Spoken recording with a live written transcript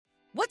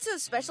What's so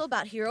special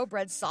about Hero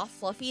Bread's soft,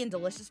 fluffy, and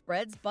delicious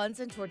breads, buns,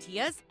 and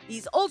tortillas?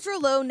 These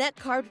ultra-low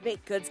net-carb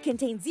baked goods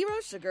contain zero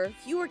sugar,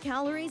 fewer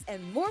calories,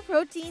 and more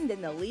protein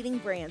than the leading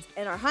brands,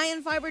 and are high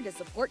in fiber to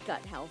support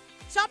gut health.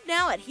 Shop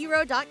now at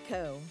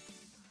hero.co.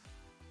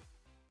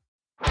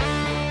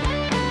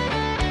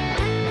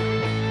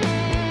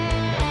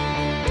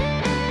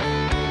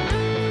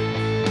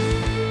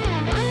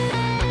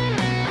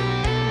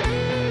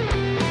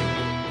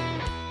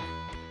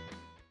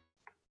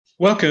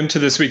 Welcome to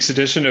this week's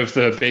edition of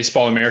the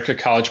Baseball America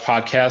College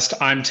Podcast.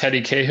 I'm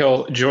Teddy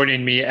Cahill.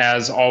 Joining me,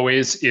 as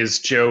always, is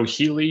Joe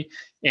Healy,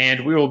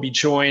 and we will be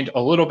joined a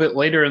little bit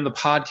later in the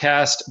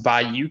podcast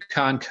by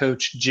UConn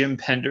coach Jim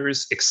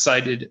Penders.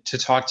 Excited to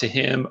talk to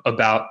him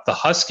about the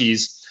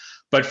Huskies.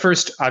 But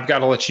first, I've got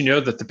to let you know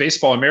that the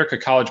Baseball America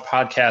College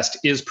Podcast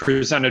is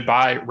presented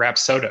by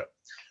Rapsodo.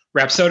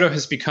 Rapsodo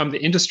has become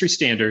the industry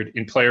standard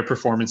in player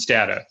performance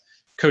data.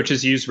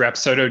 Coaches use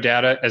Rapsodo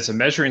data as a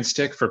measuring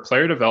stick for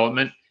player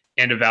development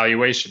and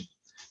evaluation.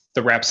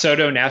 The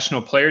Rapsodo National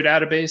Player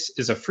Database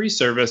is a free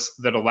service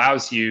that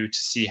allows you to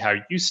see how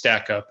you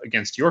stack up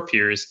against your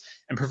peers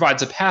and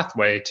provides a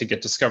pathway to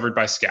get discovered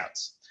by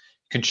scouts.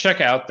 You can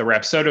check out the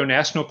Rapsodo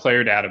National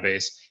Player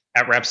Database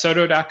at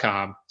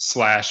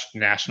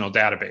rapsodo.com/national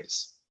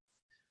database.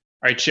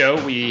 All right, Joe,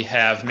 we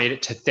have made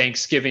it to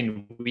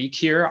Thanksgiving week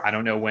here. I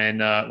don't know when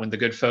the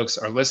good folks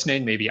are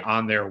listening, maybe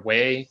on their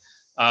way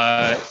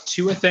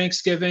to a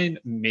Thanksgiving,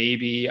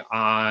 maybe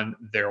on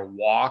their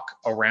walk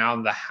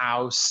around the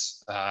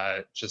house,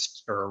 or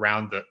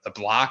around the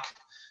block,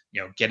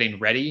 getting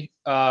ready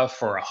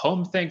for a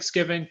home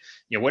Thanksgiving,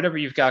 whatever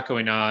you've got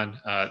going on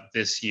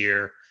this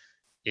year.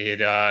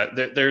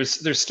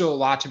 There's still a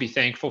lot to be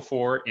thankful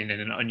for in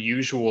an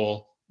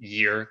unusual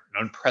year,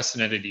 an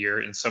unprecedented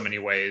year in so many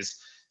ways.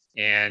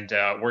 And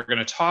we're going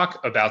to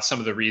talk about some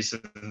of the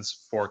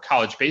reasons for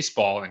college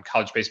baseball and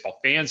college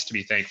baseball fans to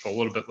be thankful a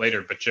little bit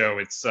later. But Joe,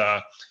 it's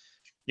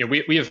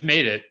we have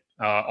made it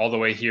all the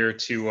way here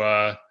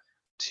to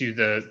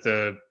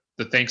the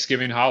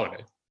Thanksgiving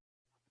holiday.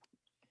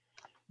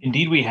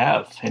 Indeed, we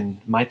have,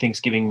 and my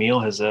Thanksgiving meal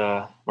has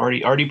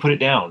already put it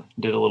down.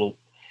 Did a little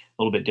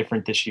bit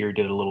different this year.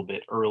 Did it a little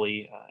bit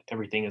early.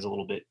 Everything is a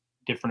little bit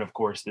different, of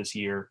course, this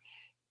year.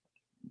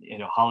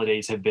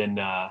 Holidays have been.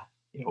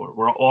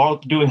 We're all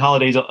doing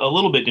holidays a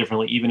little bit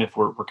differently, even if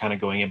we're kind of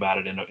going about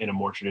it in a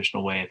more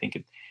traditional way. I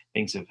think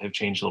things have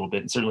changed a little bit,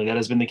 and certainly that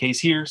has been the case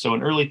here. So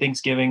an early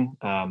Thanksgiving.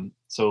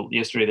 So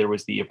yesterday there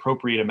was the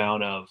appropriate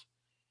amount of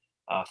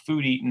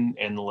food eaten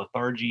and the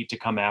lethargy to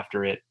come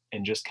after it,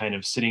 and just kind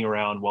of sitting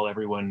around while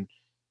everyone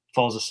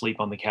falls asleep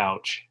on the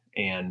couch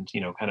and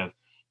kind of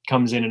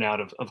comes in and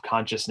out of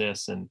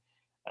consciousness. And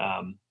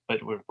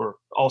but we're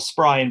all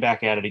spry and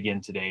back at it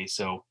again today.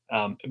 So,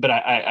 but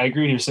I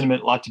agree with your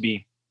sentiment. A lot to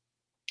be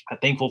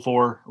thankful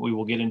for. We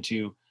will get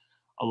into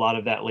a lot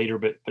of that later,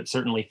 but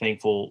certainly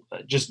thankful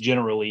just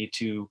generally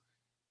to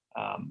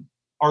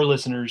our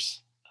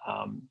listeners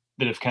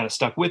that have kind of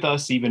stuck with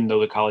us, even though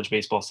the college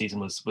baseball season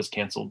was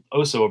canceled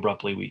so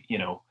abruptly. We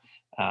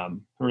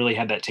really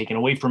had that taken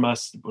away from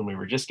us when we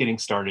were just getting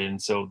started.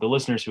 And so the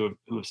listeners who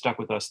have stuck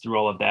with us through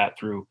all of that,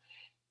 through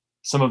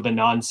some of the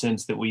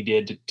nonsense that we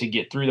did to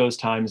get through those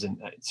times.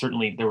 And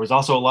certainly there was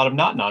also a lot of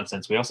not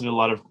nonsense. We also did a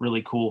lot of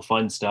really cool,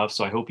 fun stuff.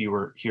 So I hope you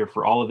were here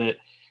for all of it.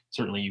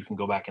 Certainly you can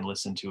go back and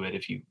listen to it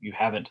if you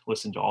haven't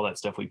listened to all that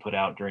stuff we put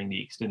out during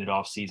the extended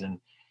off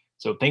season.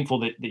 So thankful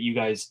that you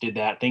guys did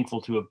that.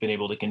 Thankful to have been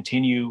able to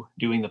continue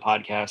doing the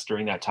podcast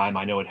during that time.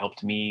 I know it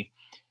helped me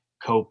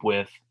cope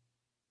with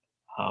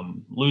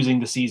losing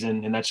the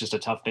season. And that's just a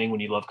tough thing when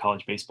you love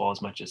college baseball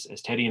as much as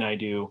Teddy and I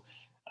do.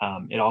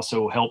 It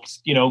also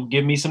helped,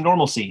 give me some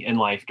normalcy in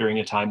life during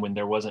a time when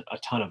there wasn't a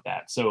ton of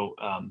that. So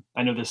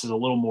I know this is a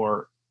little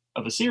more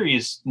of a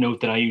serious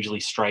note than I usually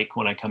strike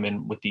when I come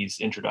in with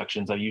these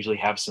introductions. I usually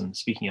have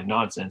speaking of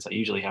nonsense, I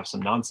usually have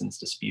some nonsense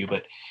to spew,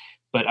 but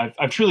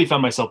I've truly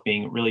found myself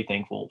being really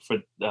thankful for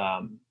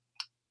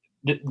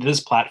this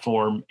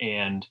platform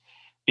and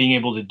being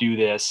able to do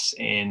this.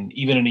 And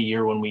even in a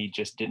year when we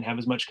just didn't have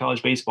as much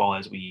college baseball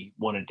as we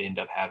wanted to end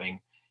up having,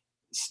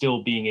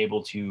 still being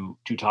able to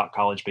talk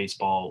college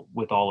baseball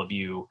with all of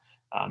you.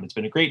 It's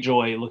been a great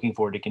joy. Looking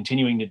forward to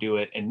continuing to do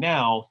it. And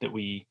now that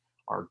we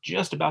are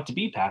just about to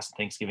be past the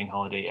Thanksgiving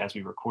holiday as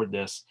we record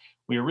this,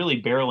 we are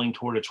really barreling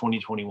toward a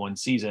 2021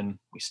 season.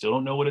 We still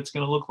don't know what it's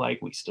going to look like.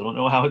 We still don't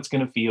know how it's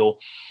going to feel.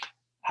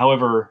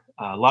 However,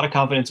 a lot of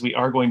confidence we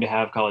are going to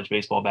have college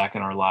baseball back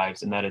in our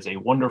lives, and that is a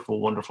wonderful,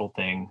 wonderful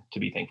thing to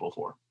be thankful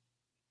for.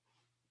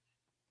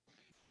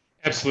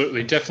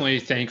 Absolutely. Definitely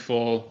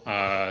thankful,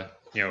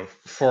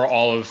 for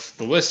all of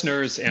the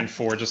listeners and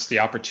for just the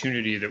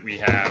opportunity that we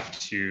have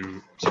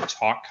to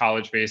talk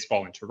college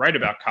baseball and to write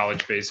about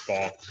college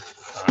baseball,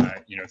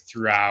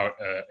 throughout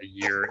a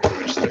year in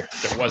which there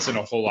wasn't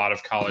a whole lot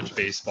of college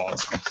baseball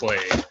to be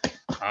played.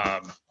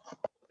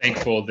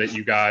 Thankful that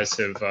you guys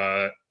have,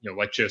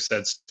 like Joe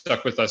said,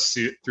 stuck with us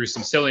through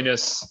some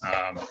silliness,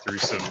 through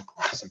some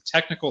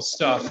technical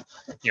stuff,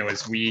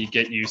 as we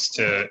get used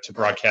to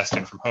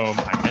broadcasting from home.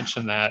 I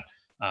mentioned that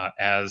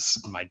as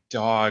my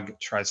dog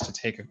tries to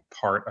take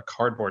apart a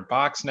cardboard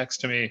box next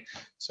to me.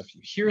 So if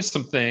you hear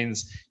some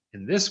things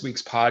in this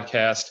week's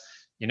podcast,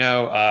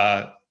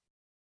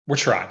 we're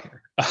trying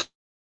here.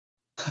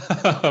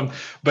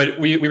 But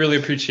we really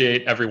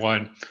appreciate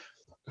everyone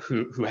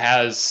who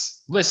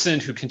has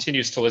listened, who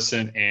continues to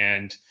listen,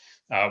 and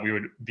we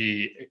would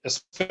be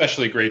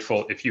especially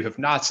grateful if you have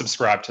not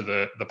subscribed to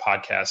the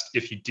podcast.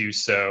 If you do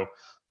so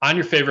on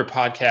your favorite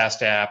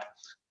podcast app,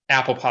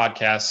 Apple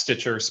Podcasts,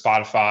 Stitcher,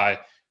 Spotify,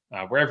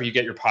 wherever you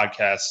get your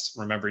podcasts,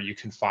 remember you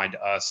can find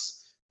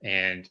us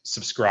and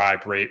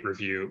subscribe, rate,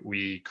 review.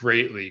 We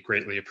greatly,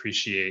 greatly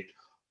appreciate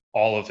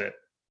all of it.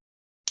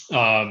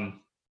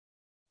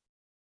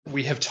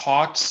 We have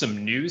talked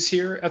some news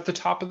here at the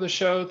top of the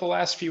show the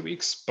last few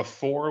weeks.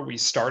 Before we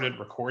started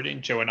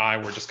recording, Joe and I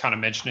were just kind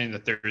of mentioning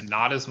that there's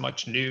not as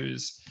much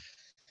news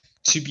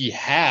to be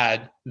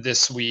had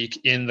this week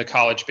in the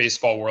college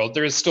baseball world.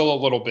 There is still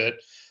a little bit.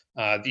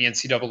 The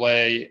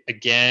NCAA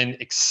again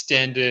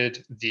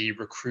extended the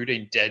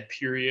recruiting dead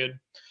period.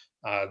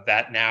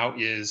 That now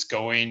is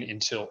going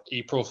until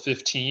April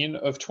 15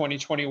 of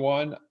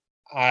 2021.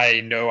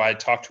 I know I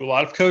talked to a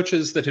lot of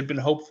coaches that had been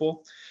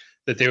hopeful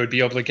that they would be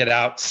able to get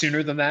out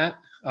sooner than that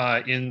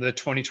in the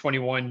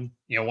 2021,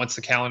 once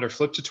the calendar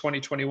flipped to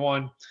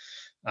 2021.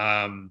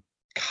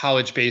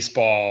 College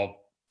baseball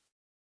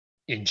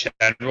in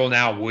general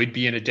now would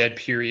be in a dead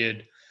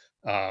period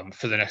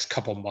for the next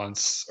couple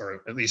months,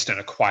 or at least in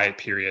a quiet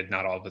period.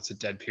 Not all of it's a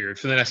dead period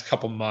for the next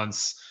couple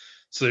months.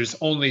 So there's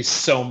only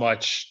so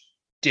much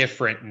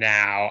different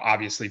now.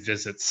 Obviously,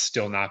 visits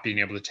still not being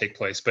able to take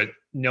place, but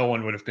no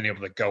one would have been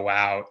able to go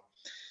out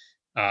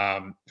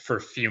for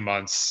a few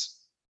months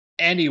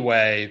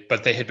anyway.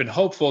 But they had been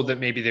hopeful that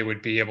maybe they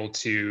would be able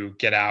to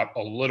get out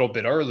a little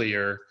bit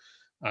earlier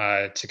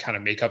to kind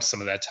of make up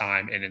some of that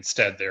time. And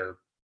instead, they're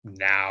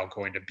now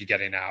going to be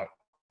getting out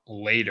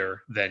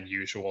later than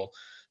usual.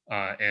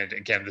 And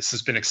again, this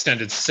has been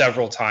extended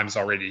several times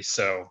already.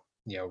 So,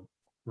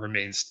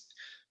 remains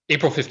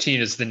April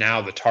 15 is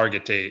now the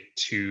target date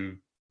to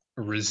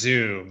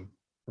resume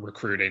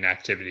recruiting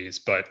activities,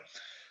 but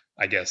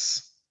I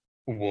guess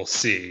we'll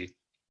see.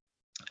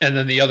 And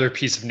then the other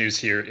piece of news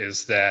here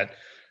is that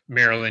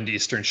Maryland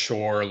Eastern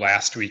Shore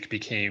last week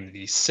became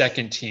the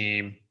second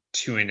team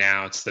to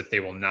announce that they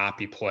will not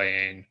be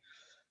playing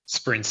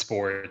spring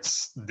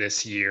sports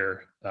this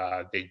year.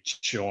 They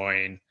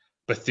join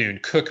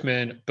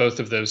Bethune-Cookman. Both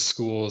of those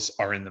schools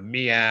are in the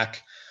MEAC,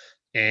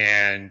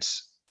 and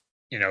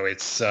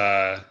it's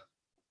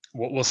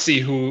we'll see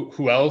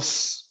who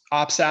else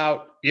opts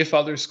out, if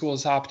other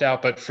schools opt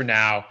out. But for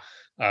now,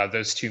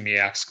 those two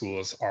MEAC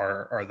schools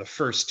are the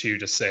first two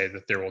to say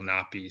that there will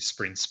not be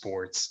spring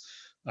sports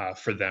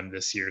for them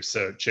this year.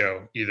 So,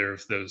 Joe, either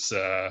of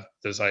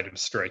those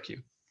items strike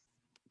you?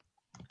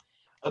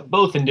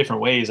 Both in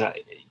different ways.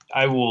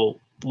 I will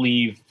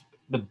leave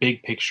the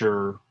big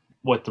picture,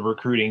 what the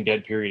recruiting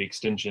dead period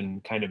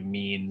extension kind of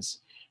means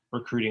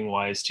recruiting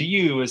wise to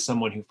you as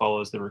someone who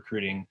follows the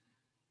recruiting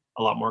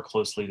a lot more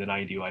closely than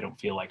I do. I don't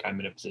feel like I'm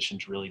in a position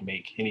to really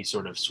make any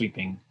sort of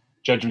sweeping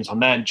judgments on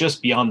that,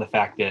 just beyond the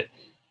fact that,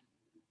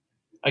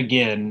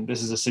 again,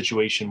 this is a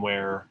situation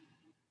where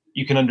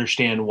you can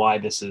understand why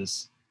this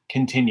is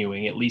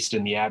continuing, at least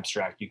in the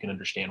abstract. You can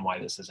understand why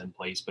this is in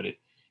place, but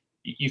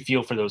you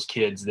feel for those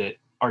kids that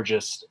are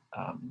just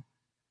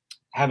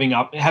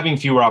having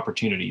fewer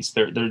opportunities.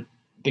 They're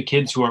the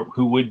kids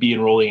who would be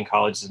enrolling in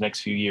college the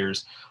next few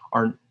years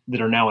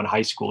that are now in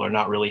high school are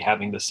not really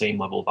having the same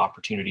level of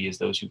opportunity as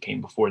those who came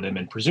before them,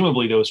 and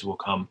presumably those who will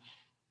come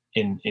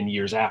in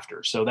years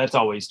after. So that's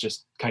always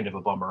just kind of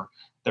a bummer.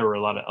 There were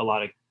a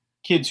lot of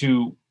kids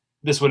who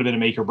this would have been a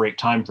make or break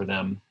time for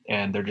them,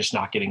 and they're just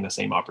not getting the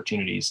same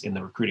opportunities in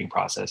the recruiting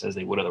process as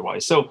they would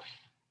otherwise. So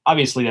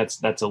obviously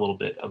that's a little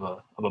bit of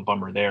a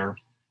bummer there.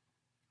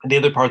 And the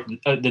other part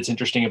that's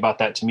interesting about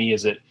that to me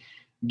is that,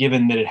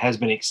 given that it has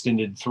been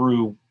extended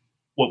through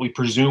what we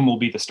presume will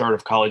be the start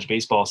of college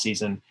baseball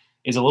season,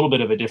 is a little bit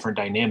of a different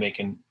dynamic.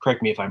 And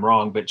correct me if I'm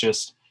wrong, but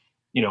just,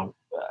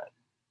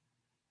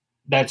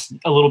 that's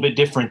a little bit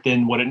different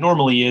than what it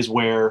normally is,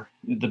 where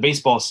the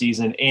baseball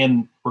season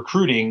and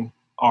recruiting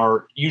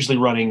are usually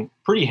running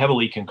pretty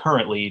heavily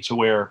concurrently, to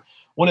where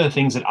one of the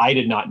things that I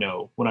did not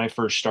know when I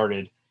first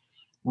started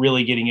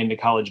really getting into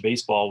college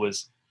baseball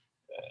was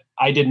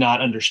I did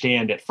not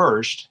understand at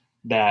first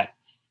that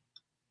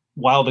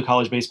while the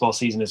college baseball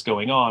season is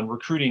going on,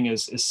 recruiting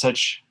is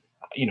such,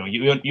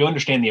 you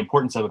understand the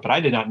importance of it, but I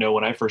did not know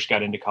when I first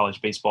got into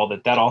college baseball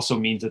that also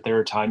means that there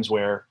are times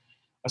where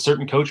a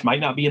certain coach might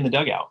not be in the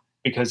dugout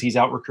because he's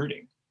out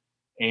recruiting.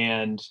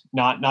 And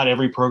not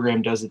every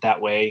program does it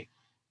that way.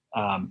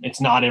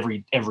 It's not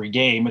every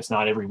game, it's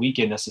not every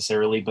weekend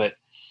necessarily, but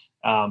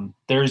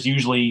there's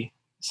usually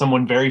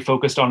someone very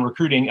focused on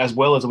recruiting as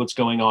well as what's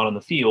going on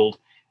the field.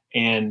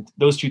 And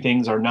those two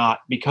things are not,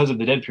 because of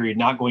the dead period,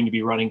 not going to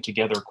be running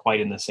together quite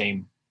in the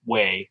same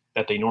way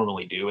that they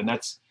normally do. And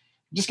that's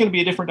just going to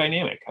be a different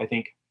dynamic, I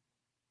think.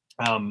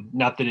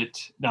 Not that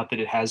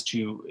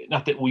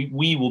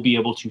we will be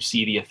able to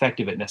see the effect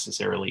of it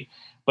necessarily,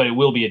 but it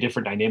will be a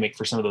different dynamic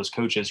for some of those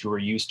coaches who are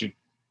used to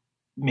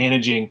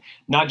managing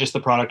not just the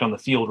product on the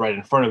field right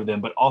in front of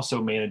them, but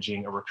also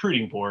managing a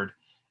recruiting board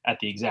at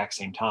the exact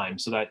same time.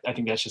 So that, I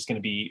think that's just going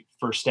to be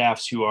for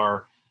staffs who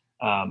are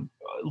a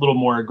little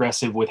more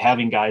aggressive with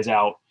having guys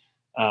out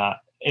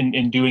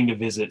and doing the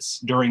visits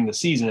during the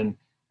season,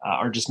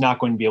 are just not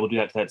going to be able to do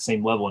that to that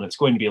same level. And it's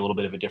going to be a little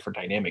bit of a different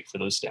dynamic for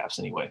those staffs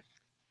anyway.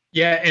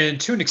 Yeah, and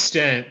to an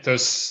extent,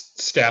 those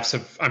staffs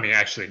have, I mean,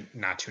 actually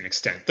not to an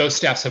extent, those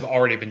staffs have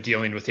already been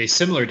dealing with a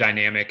similar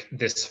dynamic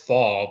this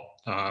fall.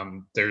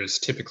 There's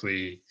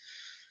typically,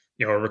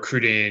 a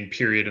recruiting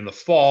period in the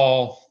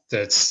fall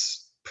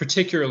that's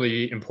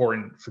particularly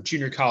important for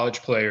junior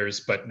college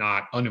players, but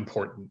not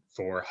unimportant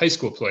for high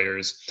school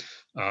players.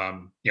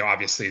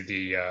 Obviously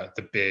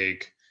the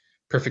big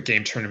perfect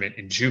game tournament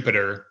in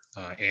Jupiter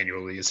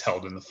annually is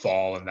held in the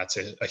fall, and that's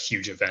a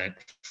huge event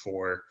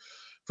for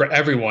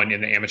everyone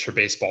in the amateur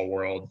baseball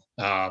world.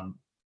 But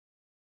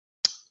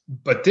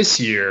this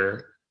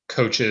year,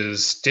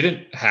 coaches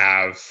didn't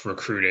have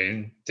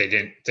recruiting.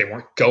 They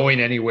weren't going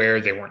anywhere.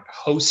 They weren't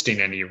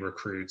hosting any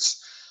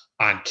recruits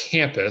on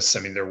campus. I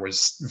mean, there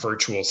was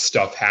virtual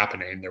stuff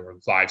happening. There were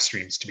live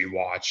streams to be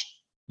watched,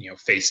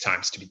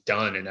 FaceTimes to be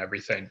done and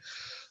everything.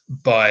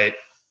 But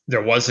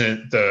there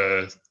wasn't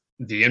the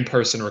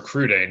in-person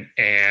recruiting,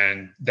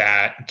 and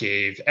that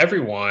gave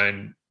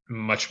everyone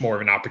much more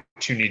of an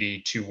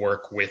opportunity to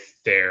work with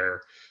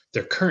their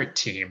current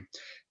team.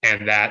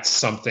 And that's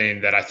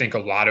something that I think a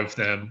lot of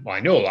them, well, I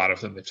know a lot of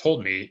them that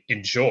told me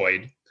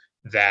enjoyed,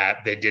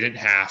 that they didn't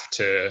have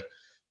to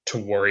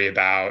worry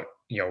about,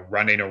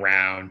 running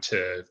around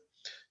to,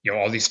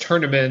 all these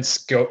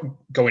tournaments,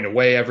 going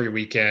away every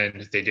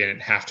weekend. They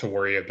didn't have to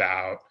worry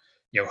about,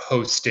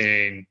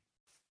 hosting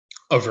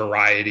a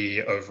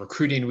variety of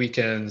recruiting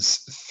weekends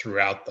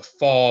throughout the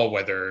fall,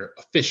 whether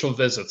official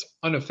visits,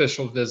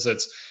 unofficial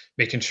visits,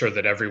 making sure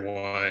that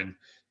everyone,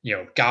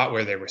 got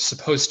where they were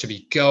supposed to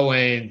be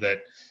going,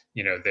 that,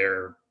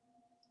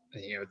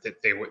 that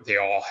they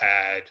all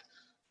had,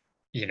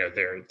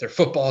 their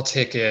football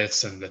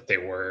tickets, and that they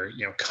were,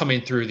 coming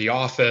through the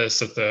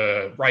office at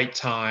the right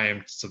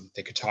time so that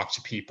they could talk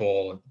to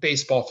people in the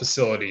baseball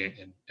facility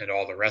and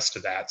all the rest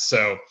of that.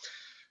 So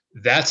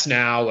that's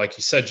now, like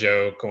you said,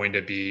 Joe, going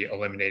to be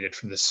eliminated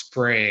from the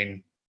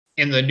spring.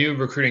 In the new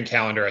recruiting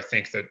calendar, I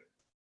think that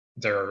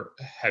there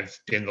have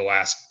been the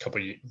last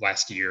 2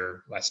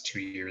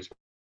 years,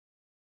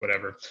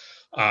 whatever,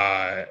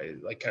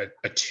 like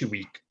a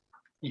 2-week,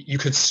 you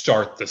could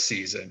start the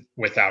season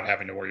without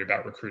having to worry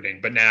about recruiting.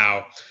 But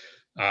now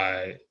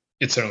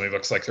it certainly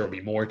looks like there will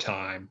be more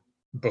time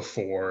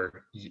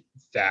before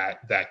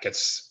that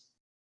gets,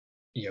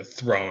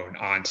 thrown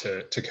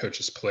onto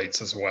coaches'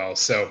 plates as well.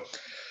 So,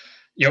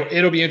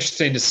 it'll be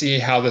interesting to see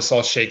how this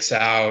all shakes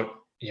out,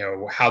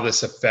 how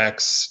this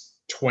affects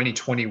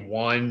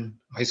 2021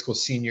 high school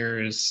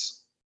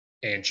seniors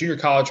and junior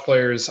college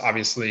players.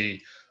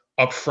 Obviously,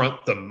 up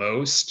front the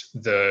most,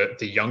 the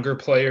younger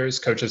players,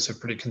 coaches have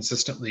pretty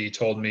consistently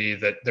told me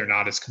that they're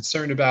not as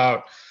concerned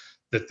about,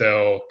 that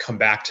they'll come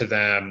back to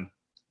them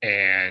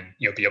and,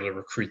 be able to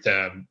recruit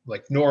them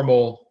like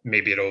normal.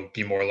 Maybe it'll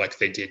be more like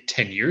they did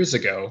 10 years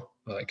ago,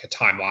 like a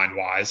timeline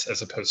wise,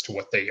 as opposed to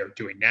what they are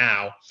doing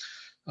now.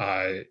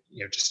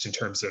 Just in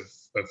terms of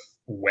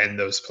when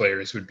those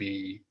players would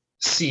be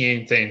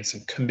seeing things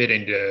and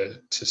committing to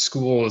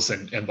schools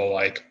and the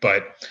like.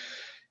 But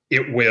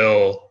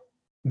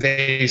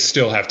they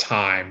still have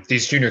time.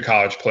 These junior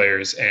college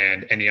players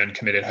and any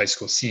uncommitted high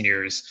school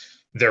seniors,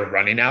 they're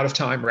running out of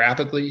time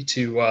rapidly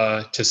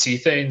to see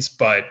things.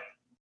 But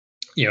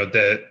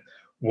that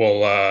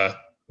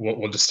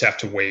we'll just have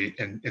to wait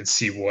and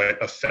see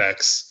what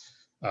effects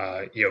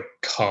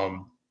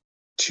come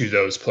to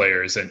those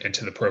players and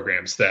to the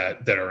programs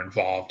that are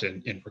involved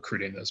in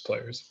recruiting those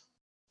players.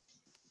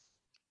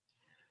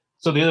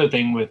 So the other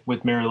thing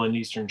with Maryland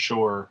Eastern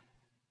Shore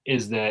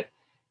is that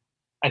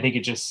I think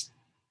it just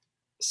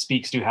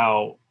speaks to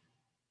how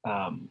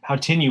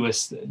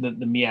tenuous the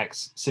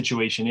MEAC's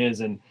situation is,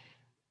 and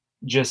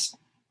just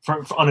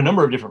on a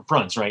number of different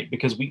fronts, right?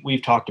 Because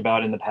we've talked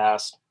about in the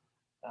past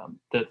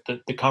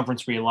the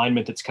conference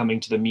realignment that's coming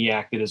to the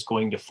MEAC that is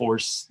going to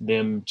force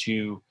them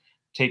to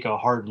take a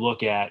hard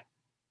look at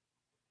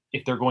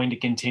if they're going to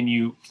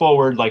continue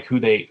forward, like who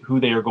they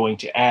are going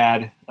to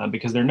add,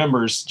 because their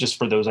numbers, just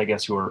for those, I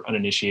guess, who are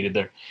uninitiated,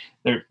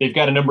 they've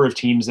got a number of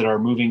teams that are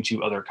moving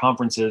to other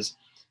conferences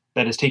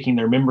that is taking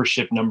their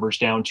membership numbers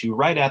down to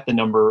right at the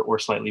number or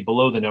slightly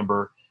below the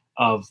number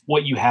of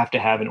what you have to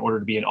have in order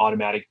to be an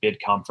automatic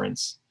bid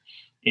conference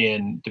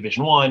in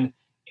Division I.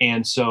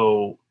 And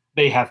so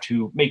they have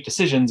to make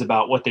decisions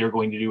about what they're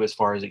going to do as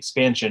far as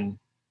expansion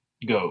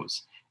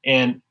goes.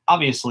 And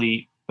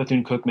obviously,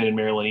 Bethune-Cookman and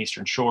Maryland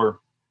Eastern Shore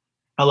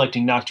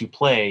electing not to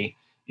play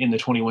in the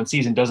 21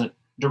 season doesn't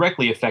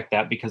directly affect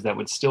that, because that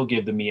would still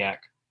give the MEAC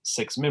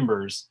 6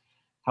 members.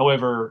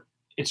 However,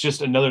 it's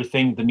just another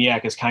thing the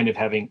MEAC is kind of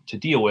having to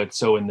deal with.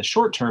 So in the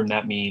short term,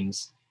 that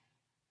means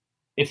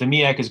if the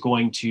MEAC is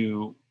going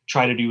to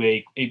try to do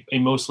a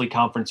mostly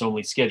conference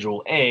only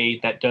schedule A,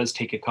 that does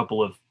take a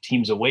couple of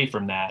teams away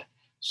from that.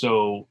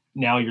 So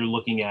now you're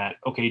looking at,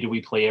 okay, do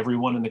we play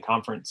everyone in the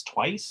conference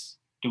twice?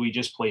 Do we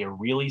just play a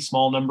really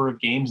small number of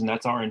games and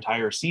that's our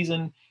entire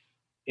season?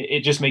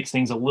 It just makes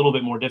things a little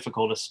bit more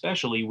difficult,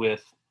 especially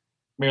with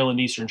Maryland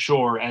Eastern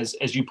Shore, as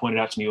you pointed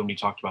out to me when we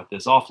talked about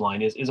this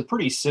offline, is a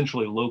pretty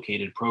centrally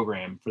located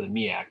program for the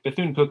MEAC.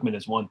 Bethune-Cookman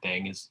is one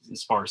thing,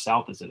 as far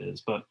south as it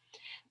is, but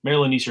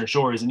Maryland Eastern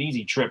Shore is an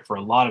easy trip for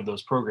a lot of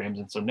those programs.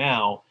 And so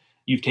now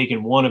you've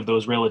taken one of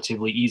those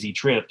relatively easy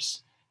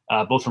trips,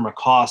 both from a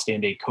cost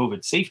and a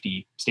COVID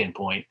safety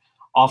standpoint,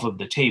 off of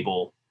the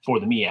table for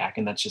the MEAC.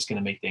 And that's just going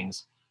to make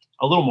things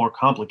a little more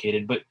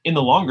complicated. But in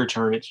the longer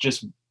term, it's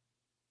just,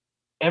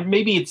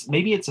 maybe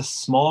it's a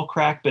small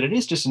crack, but it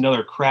is just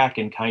another crack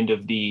in kind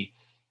of the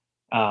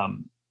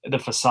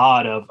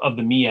facade of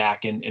the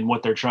MEAC and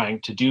what they're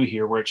trying to do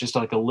here, where it's just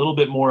like a little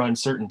bit more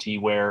uncertainty,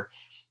 where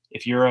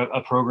if you're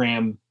a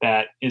program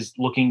that is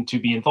looking to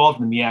be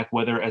involved in the MEAC,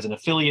 whether as an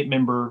affiliate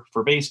member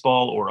for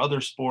baseball or other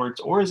sports,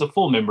 or as a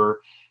full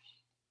member,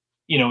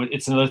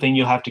 it's another thing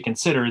you'll have to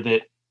consider,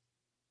 that,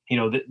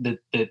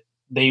 that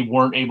they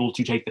weren't able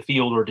to take the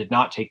field or did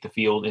not take the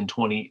field in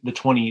the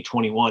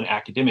 2021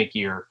 academic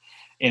year.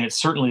 And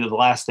it's certainly the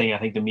last thing I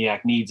think the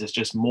MEAC needs is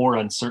just more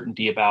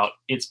uncertainty about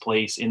its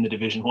place in the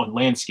Division I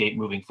landscape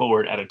moving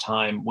forward at a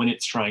time when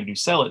it's trying to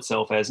sell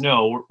itself as,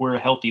 no, we're a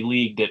healthy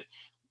league that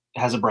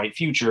has a bright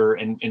future,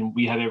 and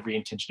we have every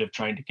intention of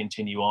trying to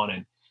continue on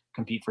and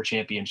compete for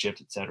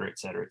championships, et cetera, et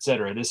cetera, et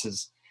cetera. This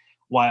is,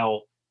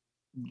 while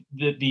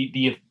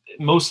the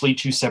mostly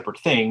two separate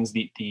things,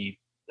 the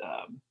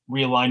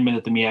realignment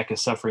that the MEAC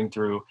is suffering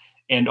through,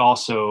 and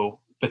also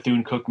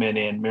Bethune-Cookman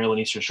and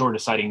Maryland Eastern Shore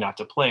deciding not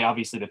to play.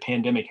 Obviously, the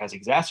pandemic has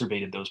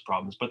exacerbated those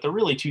problems, but they're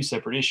really two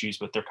separate issues,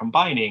 but they're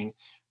combining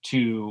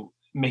to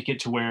make it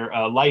to where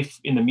life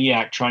in the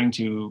MEAC trying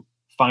to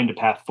find a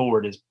path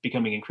forward is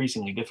becoming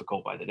increasingly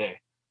difficult by the day.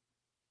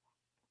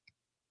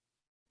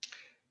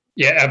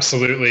 Yeah,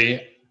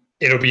 absolutely.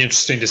 It'll be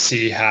interesting to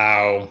see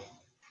how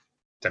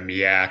the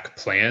MEAC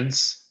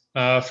plans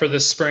for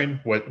this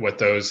spring, what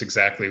those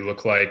exactly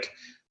look like.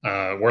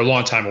 We're a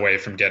long time away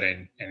from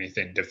getting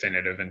anything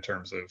definitive in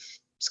terms of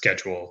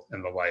schedule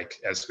and the like.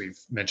 As we've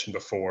mentioned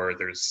before,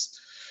 there's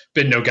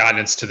been no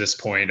guidance to this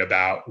point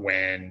about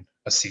when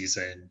a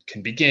season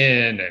can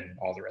begin and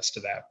all the rest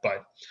of that.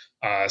 But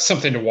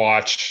something to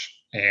watch,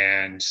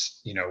 and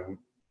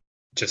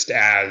just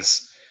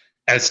as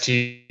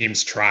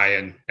teams try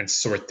and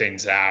sort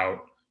things out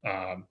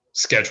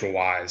schedule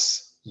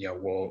wise,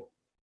 we'll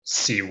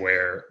see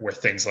where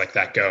things like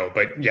that go.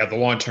 But yeah, the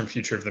long-term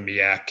future of the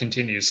MEAC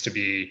continues to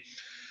be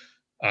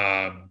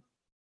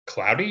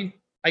cloudy,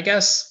 I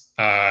guess.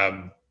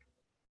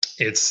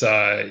 It's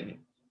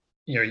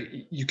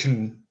you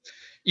can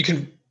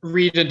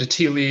read into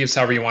tea leaves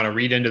however you want to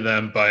read into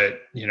them,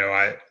 but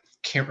I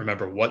can't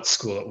remember what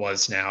school it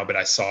was now, but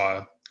I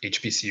saw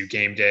HBCU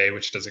Game Day,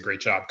 which does a great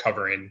job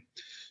covering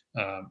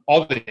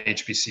all the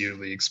HBCU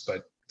leagues,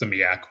 but the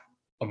MEAC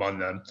among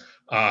them,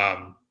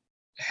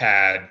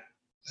 had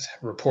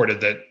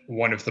reported that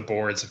one of the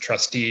boards of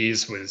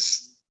trustees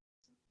was,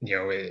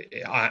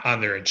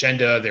 on their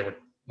agenda, they were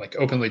like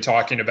openly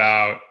talking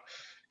about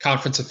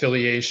conference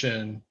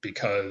affiliation,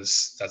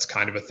 because that's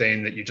kind of a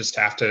thing that you just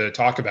have to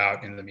talk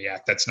about in the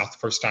MEAC. That's not the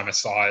first time I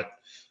saw it,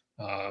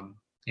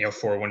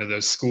 for one of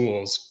those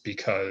schools,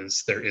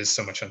 because there is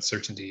so much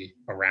uncertainty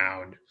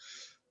around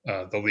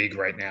the league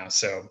right now.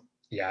 So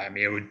yeah, I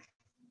mean, it would,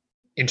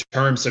 in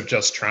terms of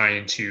just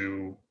trying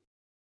to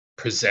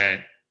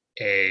present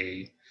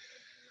a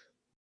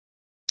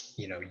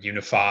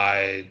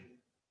unified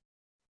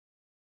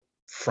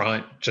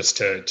front, just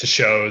to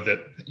show that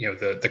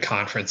the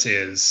conference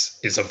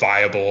is a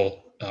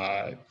viable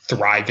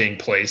thriving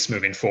place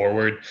moving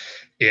forward,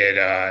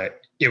 it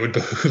would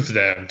behoove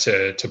them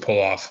to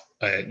pull off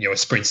a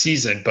spring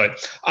season.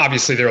 But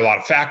obviously there are a lot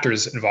of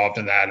factors involved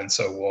in that, and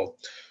so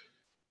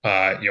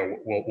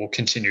we'll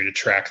continue to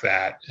track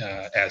that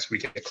as we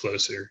get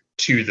closer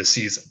to the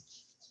season.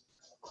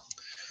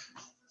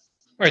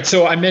 All right,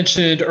 so I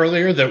mentioned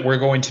earlier that we're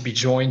going to be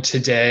joined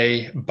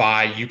today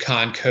by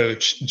UConn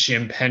coach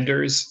Jim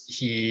Penders.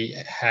 He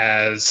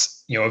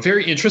has, a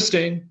very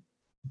interesting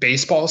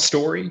baseball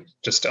story,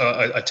 just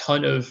a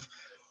ton of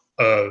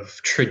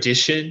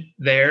tradition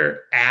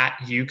there at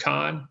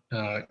UConn,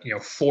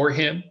 for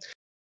him.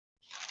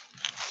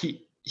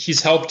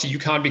 He's helped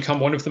UConn become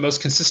one of the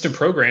most consistent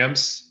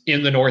programs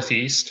in the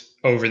Northeast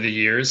over the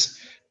years.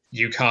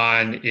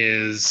 UConn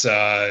is,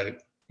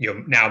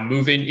 now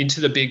moving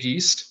into the Big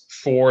East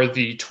for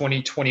the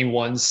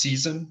 2021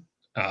 season.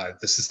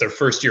 This is their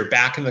first year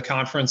back in the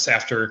conference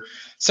after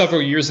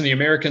several years in the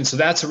American. So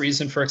that's a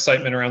reason for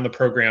excitement around the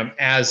program,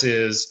 as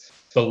is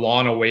the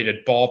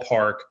long-awaited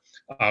ballpark,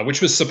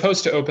 which was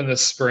supposed to open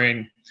this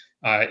spring.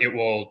 It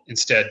will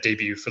instead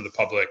debut for the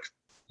public,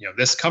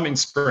 this coming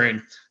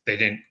spring. They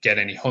didn't get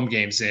any home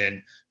games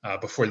in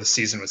before the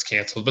season was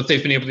canceled, but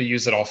they've been able to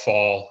use it all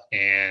fall.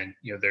 And,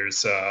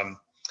 there's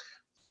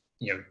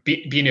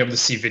being able to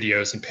see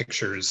videos and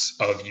pictures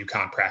of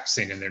UConn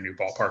practicing in their new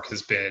ballpark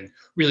has been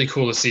really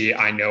cool to see.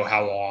 I know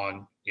how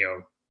long,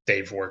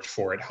 they've worked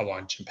for it, how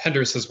long Jim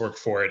Penders has worked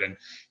for it,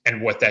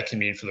 and what that can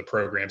mean for the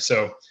program.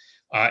 So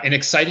an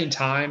exciting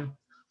time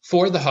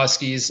for the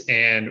Huskies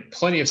and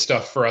plenty of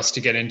stuff for us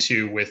to get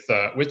into with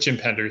Jim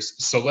Penders.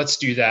 So let's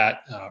do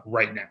that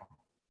right now.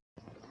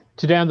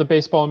 Today on the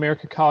Baseball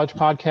America College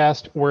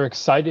podcast, we're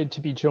excited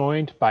to be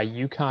joined by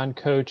UConn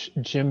coach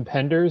Jim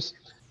Penders.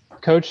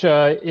 Coach,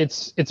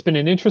 it's been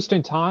an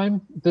interesting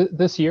time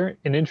this year,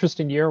 an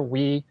interesting year.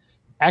 We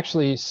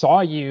actually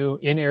saw you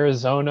in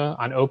Arizona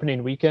on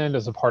opening weekend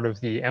as a part of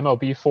the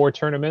MLB4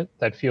 tournament.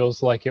 That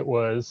feels like it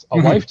was a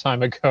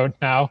lifetime ago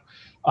now.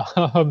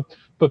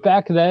 But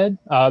back then,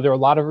 there were a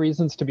lot of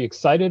reasons to be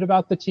excited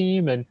about the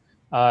team. And,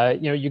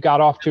 you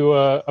got off to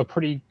a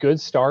pretty good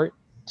start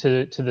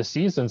to the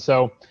season.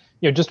 So,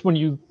 just when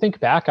you think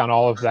back on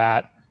all of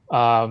that,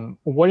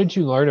 what did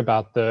you learn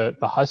about the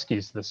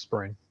Huskies this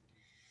spring?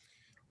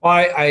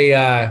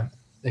 Well,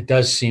 it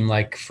does seem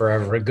like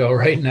forever ago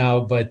right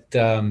now, but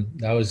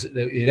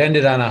it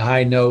ended on a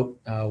high note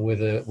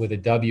with a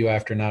W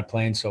after not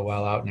playing so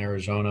well out in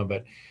Arizona.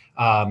 But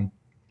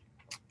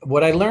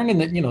what I learned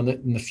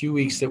in the few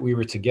weeks that we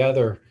were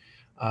together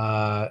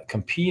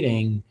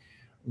competing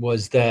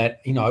was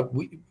that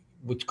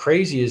what's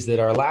crazy is that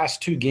our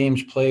last two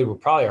games played were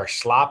probably our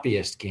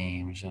sloppiest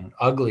games and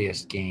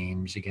ugliest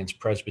games against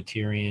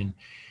Presbyterian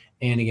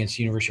and against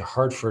University of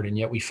Hartford, and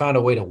yet we found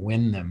a way to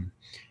win them.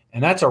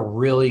 And that's a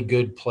really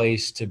good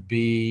place to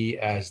be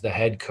as the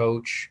head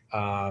coach,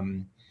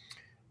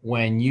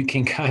 when you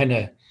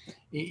can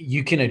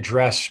you can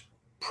address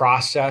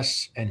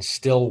process and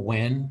still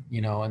win,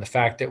 and the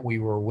fact that we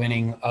were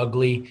winning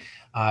ugly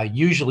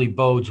usually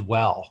bodes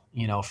well,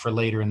 for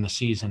later in the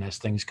season as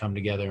things come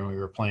together and we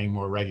were playing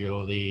more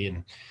regularly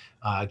and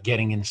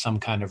getting in some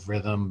kind of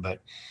rhythm.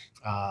 But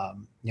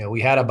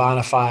we had a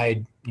bona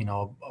fide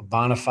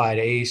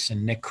ace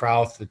and Nick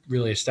Krauth that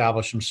really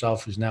established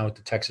himself, who's now with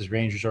the Texas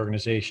Rangers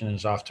organization and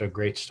is off to a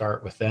great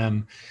start with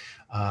them.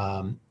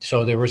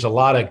 So there was a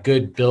lot of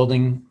good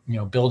building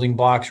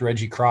blocks.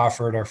 Reggie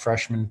Crawford, our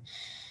freshman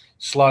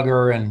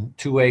slugger and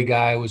two-way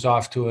guy, was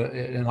off to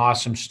an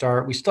awesome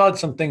start. We still had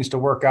some things to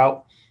work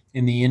out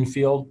in the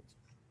infield,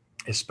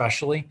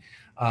 especially.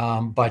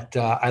 But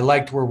I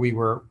liked where we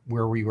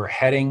were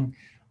heading.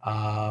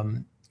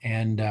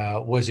 And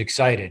was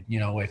excited.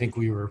 I think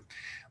we were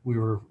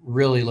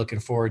really looking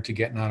forward to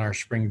getting on our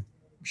spring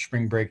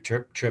break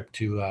trip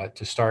to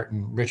start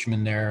in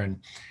Richmond there,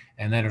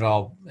 and then it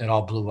all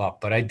blew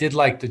up. But I did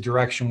like the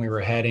direction we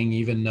were heading,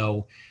 even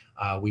though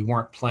we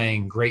weren't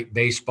playing great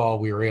baseball.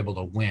 We were able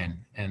to win,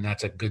 and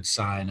that's a good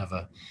sign of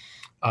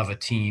a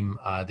team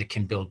that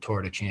can build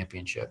toward a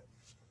championship.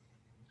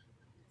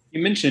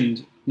 You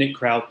mentioned Nick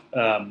Krauth,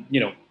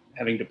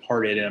 having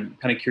departed, and I'm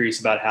kind of curious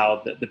about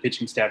how the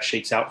pitching staff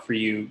shakes out for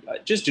you.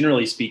 Just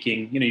generally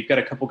speaking, you've got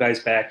a couple guys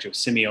back, Joe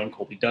Simeone,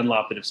 Colby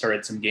Dunlop, that have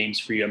started some games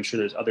for you. I'm sure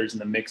there's others in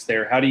the mix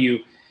there. How did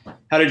you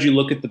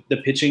look at the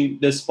pitching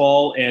this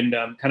fall, and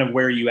kind of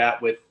where are you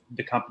at with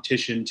the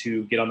competition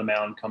to get on the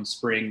mound come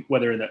spring,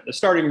 whether in the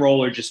starting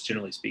role or just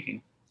generally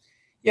speaking?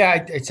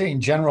 Yeah, I'd say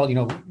in general,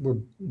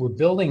 we're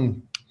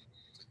building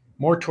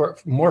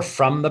more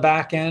from the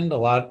back end, a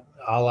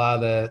la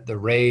the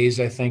Rays,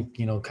 I think,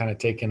 kind of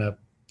taking a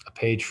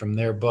page from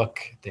their book,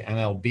 the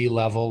MLB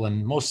level.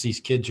 And most of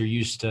these kids are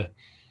used to,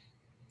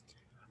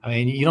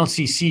 you don't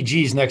see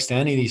CGs next to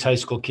any of these high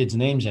school kids'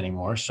 names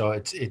anymore.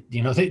 So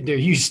they're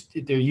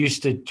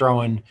used to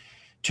throwing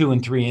 2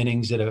 and 3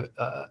 innings at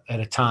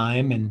a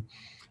time. And,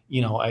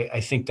 I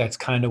think that's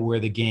kind of where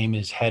the game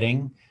is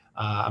heading.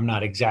 I'm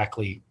not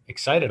exactly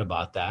excited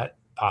about that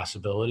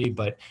possibility,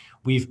 but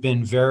we've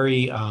been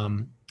very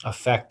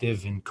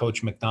effective, and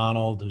Coach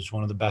McDonald, who's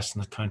one of the best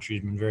in the country,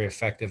 has been very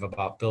effective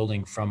about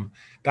building from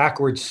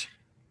backwards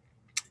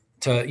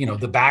to,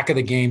 the back of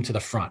the game to the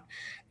front.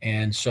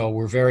 And so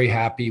we're very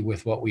happy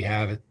with what we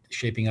have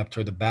shaping up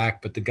toward the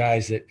back. But the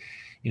guys that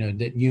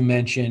you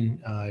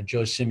mentioned,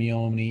 Joe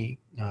Simeone,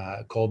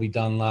 Colby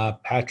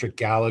Dunlop, Patrick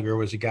Gallagher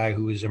was a guy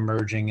who was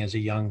emerging as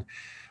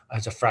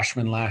a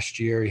freshman last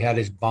year. He had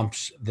his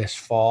bumps this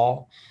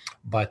fall,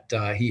 but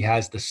he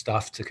has the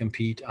stuff to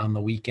compete on the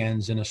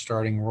weekends in a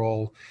starting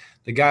role.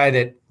 The guy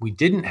that we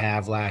didn't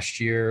have last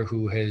year,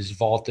 who has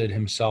vaulted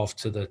himself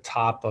to the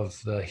top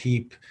of the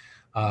heap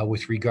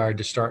with regard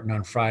to starting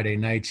on Friday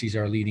nights, he's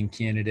our leading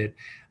candidate.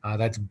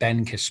 That's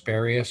Ben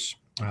Kasparius,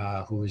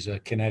 who is a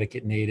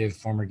Connecticut native,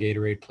 former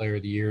Gatorade Player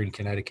of the Year in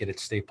Connecticut at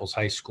Staples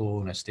High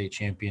School and a state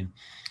champion,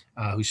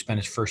 who spent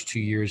his first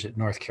 2 years at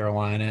North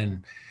Carolina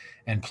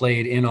and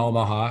played in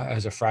Omaha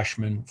as a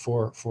freshman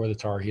for the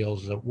Tar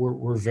Heels.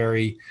 We're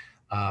very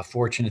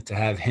fortunate to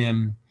have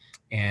him,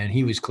 and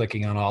he was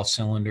clicking on all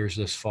cylinders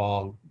this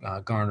fall,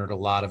 garnered a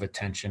lot of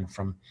attention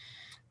from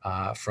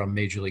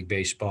Major League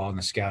Baseball and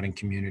the scouting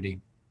community.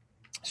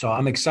 So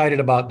I'm excited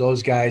about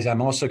those guys.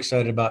 I'm also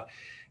excited about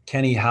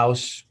Kenny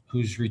House,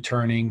 who's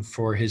returning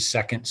for his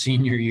second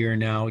senior year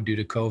now due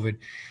to COVID.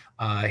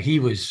 He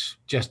was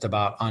just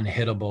about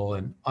unhittable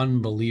and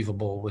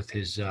unbelievable with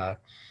his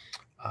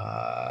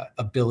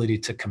ability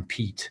to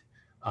compete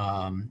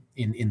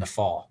in the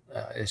fall,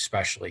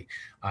 especially.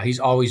 He's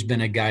always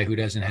been a guy who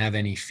doesn't have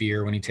any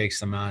fear when he takes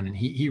them on, and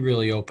he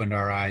really opened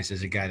our eyes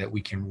as a guy that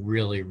we can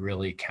really,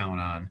 really count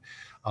on,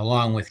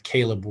 along with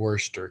Caleb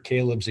Worster.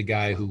 Caleb's a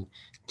guy who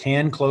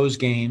can close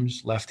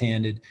games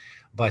left-handed,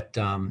 but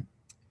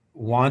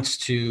wants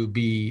to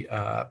be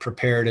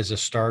prepared as a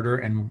starter.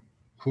 And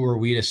who are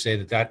we to say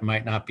that that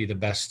might not be the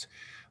best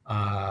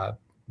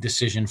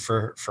decision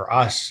for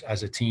us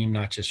as a team,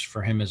 not just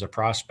for him as a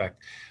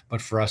prospect,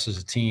 but for us as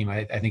a team.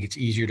 I think it's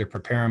easier to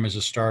prepare him as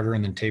a starter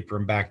and then taper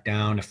him back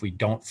down. If we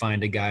don't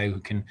find a guy who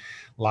can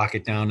lock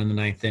it down in the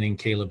ninth inning,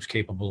 Caleb's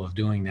capable of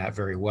doing that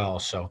very well.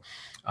 So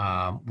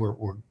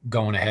we're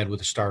going ahead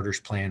with a starter's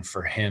plan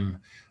for him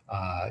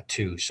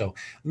too. So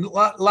a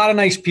lot of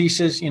nice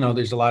pieces.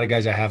 There's a lot of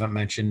guys I haven't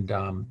mentioned,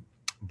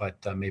 but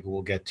maybe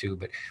we'll get to.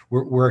 But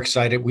we're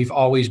excited. We've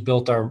always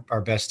built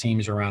our best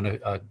teams around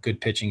a good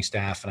pitching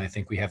staff, and I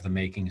think we have the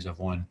makings of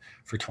one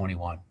for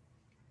 21.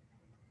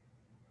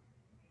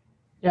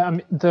 Yeah, I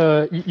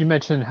mean, you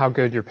mentioned how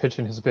good your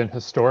pitching has been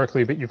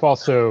historically, but you've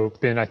also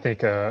been, I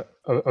think, a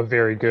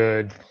very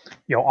good,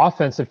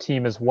 offensive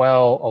team as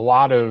well. A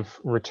lot of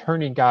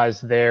returning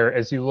guys there.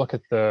 As you look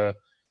at the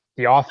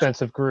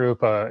offensive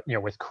group,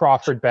 with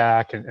Crawford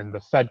back and the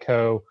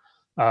Fedco's,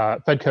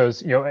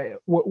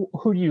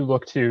 who do you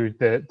look to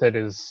that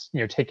is,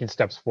 taking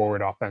steps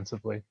forward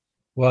offensively?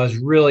 Well, I was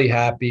really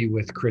happy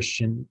with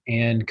Christian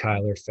and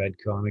Kyler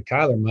Fedco. I mean,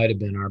 Kyler might have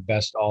been our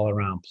best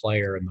all-around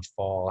player in the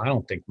fall. I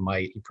don't think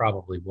he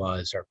probably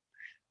was.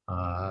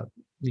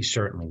 He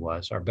certainly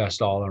was our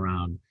best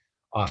all-around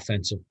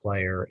offensive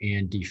player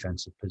and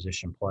defensive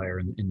position player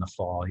in the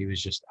fall. He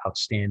was just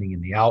outstanding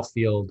in the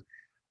outfield.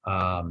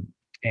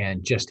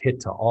 And just hit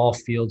to all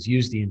fields,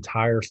 used the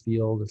entire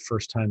field. The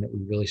first time that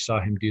we really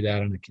saw him do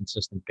that on a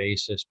consistent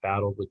basis,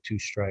 battled with 2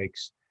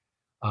 strikes.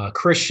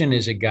 Christian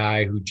is a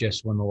guy who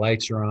just, when the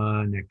lights are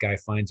on, that guy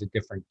finds a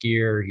different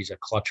gear. He's a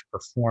clutch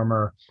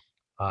performer.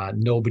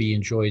 Nobody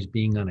enjoys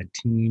being on a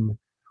team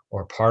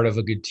or part of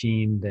a good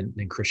team than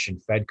Christian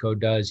Fedco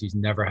does. He's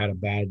never had a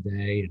bad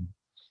day.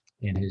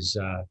 And this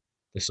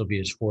will be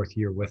his 4th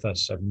year with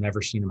us. I've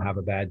never seen him have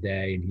a bad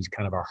day. And he's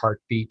kind of our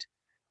heartbeat.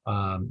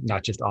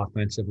 Not just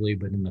offensively,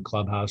 but in the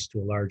clubhouse to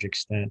a large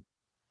extent.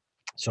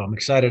 So I'm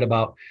excited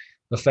about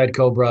the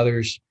Fedco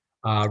brothers.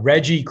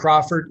 Reggie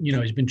Crawford,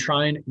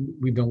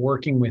 we've been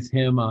working with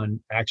him on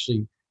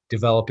actually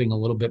developing a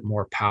little bit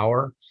more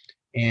power.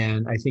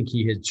 And I think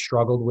he had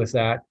struggled with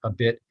that a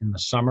bit in the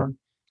summer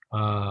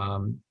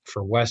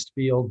for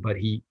Westfield, but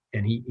he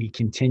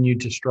continued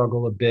to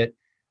struggle a bit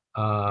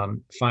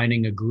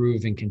finding a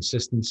groove and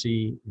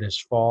consistency this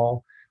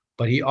fall.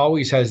 But he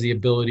always has the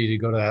ability to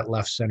go to that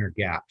left center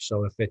gap.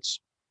 So if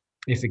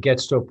it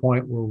gets to a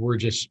point where we're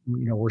just,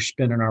 we're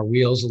spinning our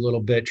wheels a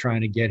little bit,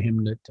 trying to get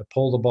him to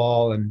pull the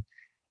ball and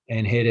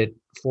hit it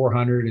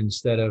 400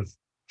 instead of,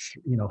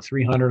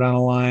 300 on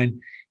a line,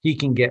 he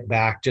can get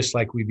back, just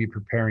like we'd be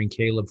preparing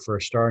Caleb for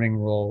a starting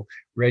role.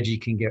 Reggie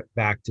can get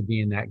back to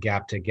being that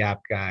gap to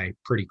gap guy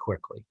pretty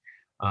quickly.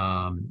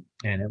 And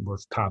we're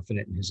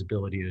confident in his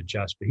ability to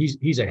adjust, but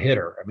he's a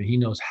hitter. I mean, he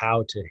knows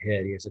how to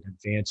hit. He has an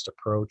advanced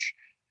approach.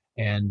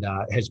 And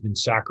has been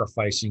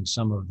sacrificing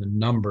some of the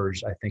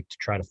numbers, I think, to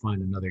try to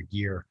find another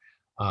gear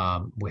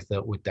with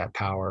that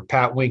power.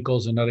 Pat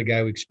Winkle's another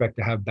guy we expect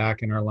to have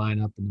back in our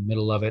lineup in the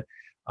middle of it.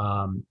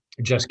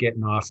 Just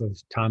getting off of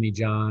Tommy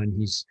John.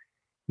 He's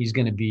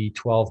going to be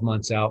 12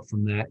 months out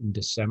from that in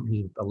December.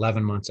 He's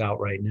 11 months out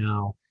right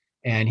now.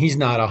 And he's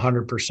not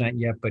 100%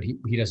 yet, but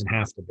he doesn't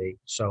have to be.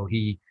 So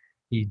he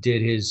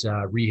did his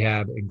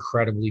rehab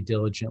incredibly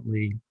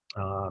diligently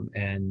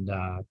and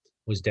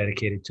was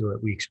dedicated to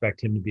it. We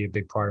expect him to be a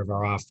big part of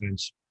our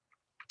offense.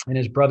 And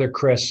his brother,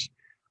 Chris,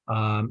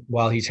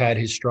 while he's had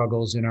his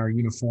struggles in our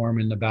uniform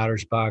in the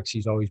batter's box,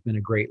 he's always been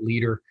a great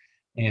leader.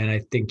 And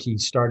I think he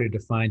started to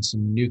find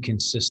some new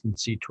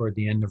consistency toward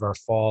the end of our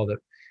fall that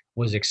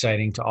was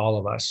exciting to all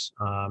of us,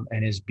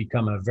 and has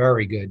become a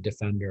very good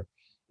defender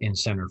in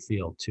center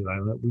field too.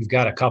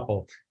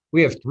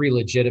 We have 3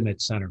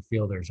 legitimate center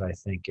fielders, I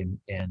think, in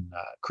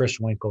Chris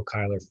Winkle,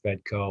 Kyler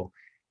Fedco,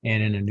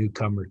 and in a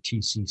newcomer,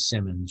 TC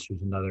Simmons,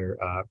 who's another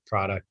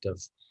product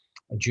of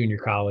a junior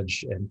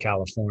college in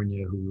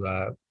California who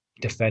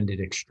defended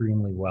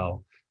extremely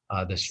well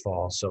this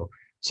fall. So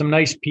some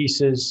nice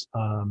pieces.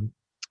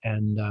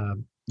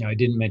 I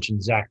didn't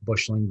mention Zach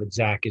Bushling, but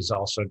Zach is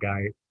also a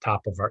guy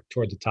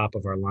toward the top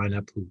of our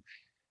lineup who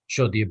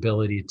showed the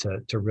ability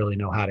to really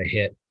know how to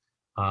hit.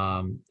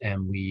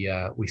 And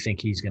we think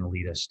he's going to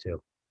lead us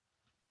too.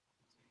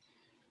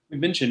 We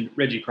mentioned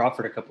Reggie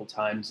Crawford a couple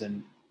times,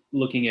 and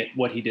looking at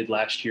what he did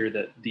last year,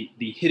 that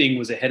the hitting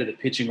was ahead of the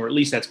pitching, or at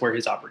least that's where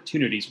his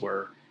opportunities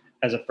were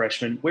as a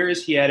freshman. Where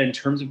is he at in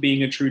terms of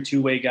being a true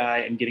two-way guy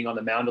and getting on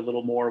the mound a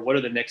little more? What are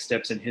the next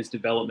steps in his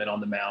development on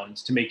the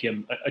mounds to make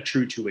him a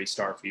true two-way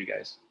star for you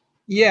guys?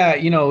 Yeah,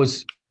 it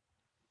was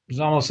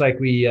almost like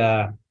we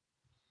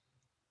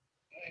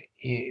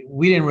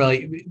didn't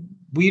really.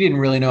 we didn't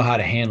really know how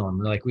to handle him.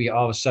 Like we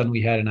all of a sudden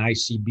we had an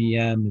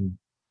ICBM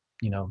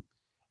and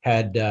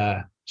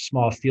had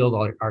small field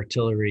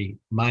artillery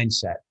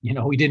mindset.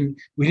 We didn't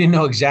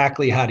know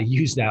exactly how to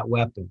use that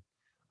weapon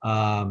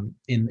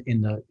in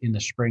the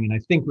spring, and I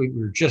think we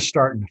were just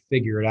starting to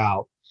figure it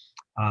out.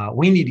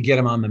 We need to get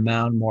him on the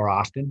mound more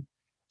often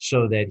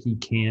so that he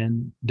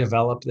can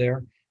develop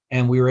there.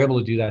 And we were able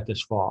to do that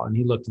this fall. And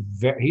he looked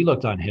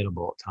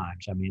unhittable at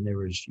times. I mean,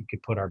 you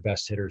could put our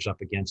best hitters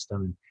up against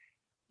him,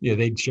 and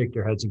they'd shake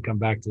their heads and come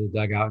back to the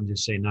dugout and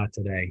just say, "Not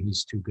today.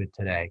 He's too good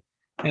today."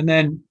 And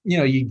then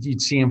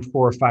you'd see him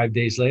 4 or 5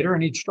 days later,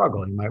 and he'd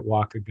struggle. He might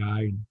walk a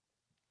guy, and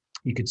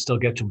you could still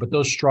get to him. But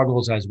those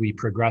struggles, as we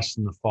progressed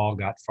in the fall,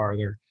 got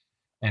farther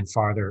and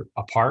farther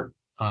apart.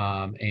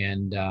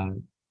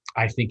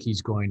 I think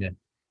he's going to,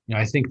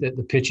 I think that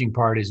the pitching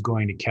part is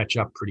going to catch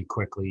up pretty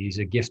quickly. He's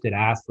a gifted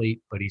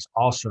athlete, but he's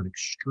also an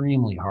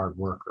extremely hard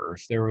worker.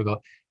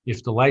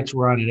 If the lights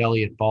were on at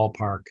Elliott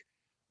Ballpark,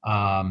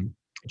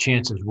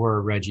 chances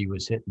were Reggie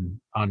was hitting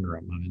under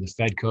him. I mean, the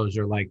Fedcos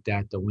are like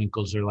that. The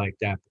Winkles are like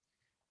that.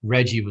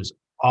 Reggie was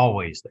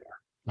always there.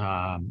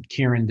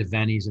 Kieran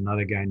DeVenny's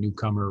another guy,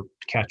 newcomer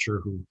catcher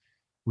who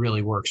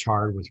really works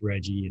hard with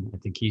Reggie. And I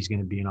think he's going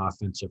to be an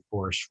offensive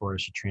force for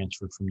us. He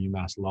transferred from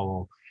UMass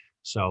Lowell.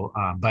 So,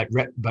 but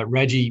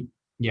Reggie,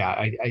 yeah,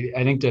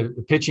 I think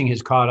the pitching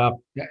has caught up.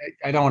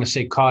 I don't want to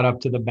say caught up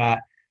to the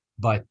bat,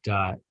 but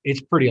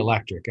it's pretty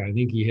electric. I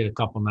think he hit a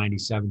couple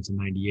 97s and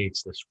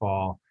 98s this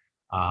fall.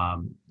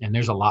 And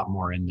there's a lot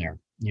more in there.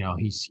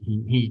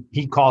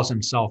 He calls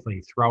himself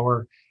a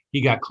thrower.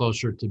 He got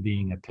closer to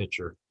being a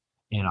pitcher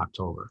in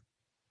October.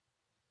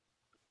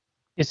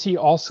 Is he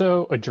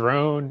also a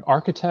drone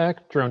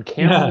architect, drone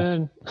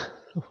cameraman? Yeah.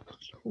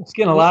 He's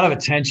getting a lot of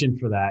attention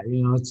for that.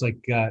 It's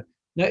like,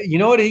 you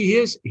know what he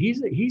is?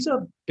 He's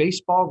a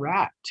baseball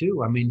rat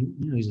too. I mean,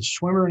 he's a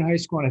swimmer in high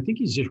school, and I think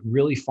he's just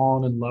really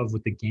fallen in love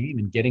with the game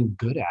and getting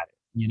good at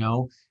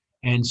it.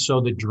 And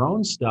so the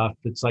drone stuff,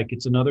 it's like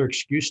it's another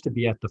excuse to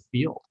be at the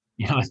field.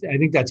 I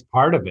think that's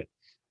part of it.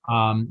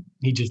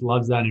 He just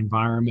loves that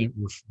environment.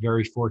 We're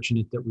very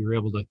fortunate that we were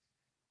able to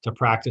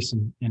practice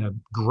in a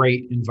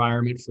great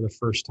environment for the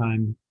first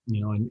time,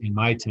 in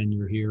my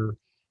tenure here.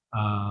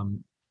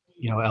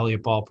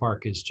 Elliott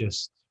Ballpark is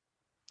just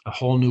a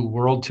whole new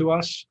world to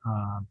us.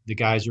 The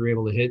guys are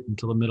able to hit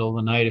until the middle of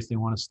the night if they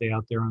want to stay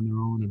out there on their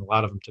own, and a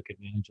lot of them took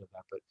advantage of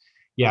that. But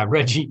yeah,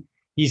 Reggie,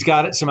 he's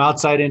got some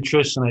outside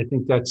interests, and I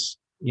think that's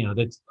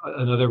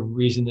another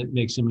reason that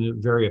makes him a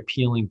very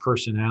appealing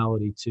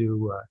personality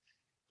too.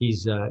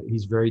 He's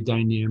very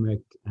dynamic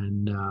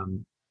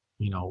and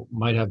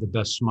might have the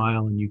best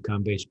smile in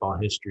UConn baseball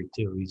history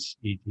too.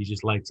 He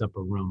just lights up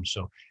a room.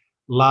 So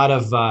a lot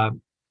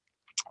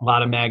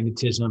of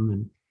magnetism,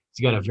 and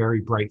he's got a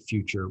very bright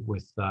future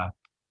with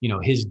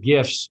his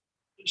gifts.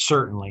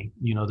 Certainly,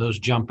 those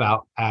jump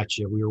out at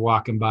you. We were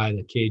walking by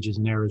the cages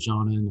in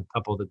Arizona, and a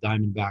couple of the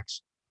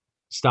Diamondbacks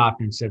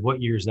stopped and said,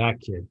 "What year is that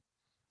kid?"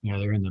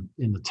 They're in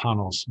the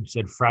tunnels. He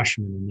said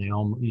freshman, and they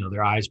all,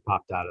 their eyes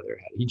popped out of their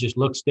head. He just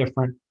looks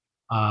different,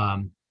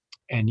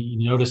 and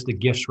you notice the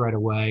gifts right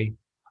away.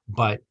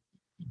 But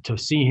to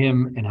see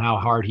him and how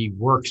hard he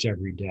works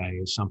every day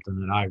is something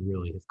that I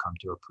really have come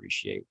to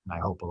appreciate, and I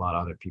hope a lot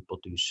of other people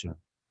do soon.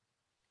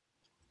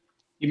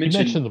 You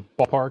mentioned the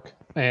ballpark,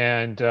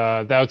 and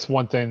that's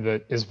one thing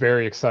that is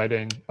very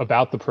exciting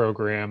about the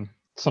program,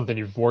 something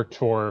you've worked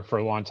for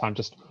a long time.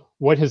 Just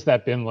what has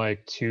that been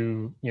like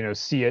to,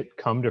 see it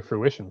come to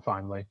fruition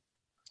finally?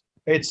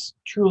 It's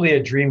truly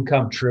a dream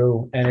come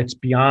true, and it's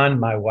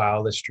beyond my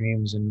wildest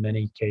dreams in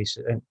many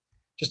cases, and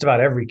just about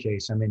every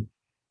case. I mean,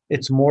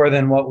 it's more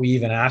than what we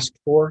even asked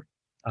for.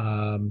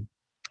 And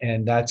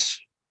that's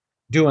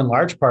due in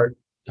large part,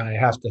 I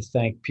have to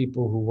thank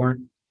people who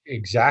weren't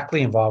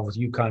exactly involved with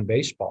UConn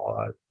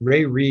baseball.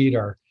 Ray Reed,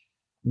 our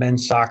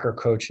men's soccer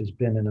coach, has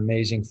been an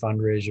amazing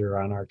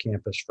fundraiser on our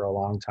campus for a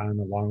long time,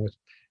 along with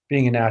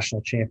being a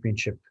national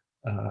championship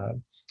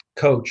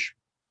coach,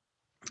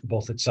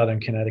 both at Southern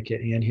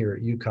Connecticut and here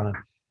at UConn.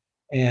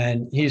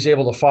 And he's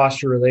able to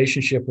foster a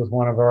relationship with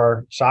one of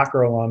our soccer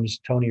alums,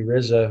 Tony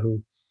Rizza,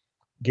 who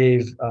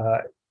gave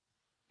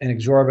an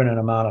exorbitant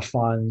amount of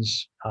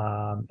funds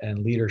and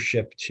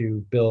leadership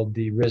to build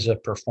the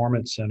Rizza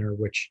Performance Center,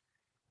 which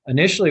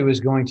initially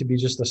was going to be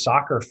just a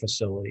soccer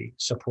facility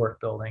support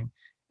building,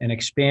 and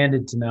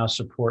expanded to now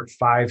support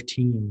 5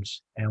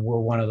 teams. And we're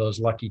one of those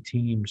lucky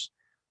teams.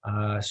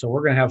 So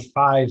we're going to have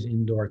 5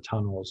 indoor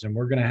tunnels, and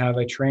we're going to have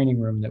a training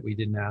room that we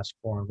didn't ask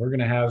for. And we're going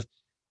to have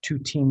 2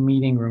 team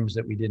meeting rooms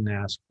that we didn't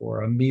ask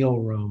for, a meal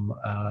room,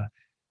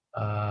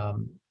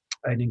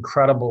 an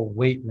incredible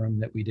weight room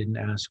that we didn't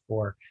ask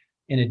for,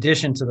 in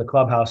addition to the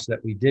clubhouse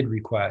that we did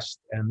request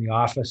and the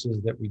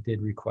offices that we did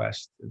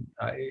request.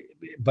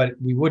 But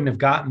we wouldn't have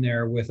gotten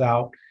there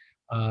without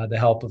the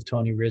help of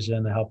Tony Rizza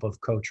and the help of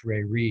Coach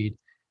Ray Reed.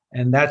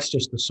 And that's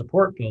just the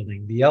support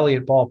building. The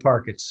Elliott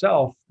Ballpark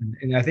itself,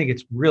 and I think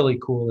it's really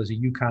cool as a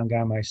UConn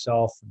guy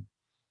myself,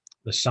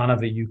 the son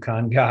of a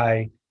UConn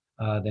guy,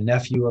 the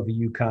nephew of a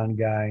UConn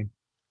guy,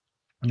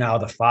 now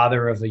the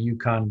father of a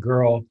UConn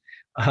girl.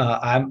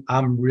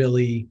 I'm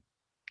really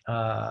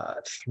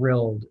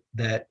thrilled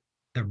that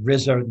the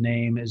Rizzo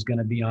name is going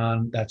to be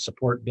on that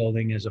support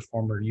building as a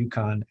former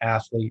UConn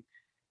athlete,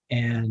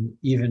 and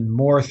even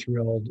more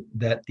thrilled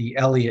that the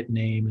Elliott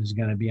name is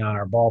going to be on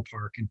our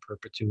ballpark in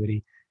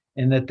perpetuity,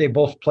 and that they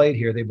both played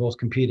here. They both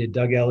competed.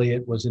 Doug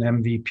Elliott was an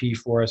MVP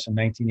for us in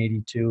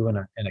 1982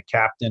 and a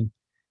captain,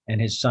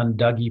 and his son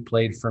Dougie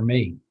played for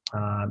me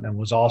and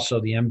was also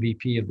the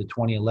MVP of the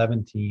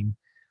 2011 team,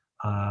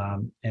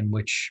 in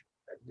which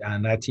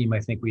on that team, I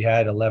think we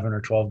had 11 or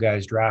 12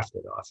 guys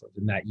drafted off of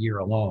in that year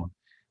alone,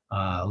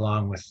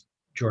 along with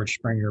George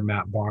Springer,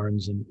 Matt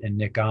Barnes, and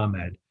Nick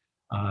Ahmed.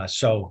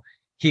 So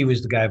he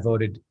was the guy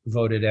voted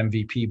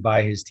MVP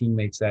by his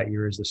teammates that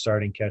year as the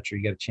starting catcher.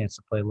 You get a chance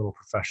to play a little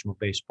professional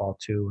baseball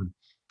too, and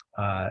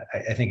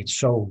I think it's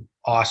so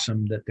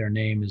awesome that their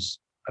names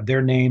are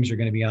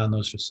going to be on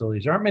those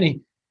facilities. There aren't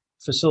many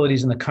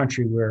facilities in the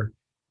country where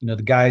the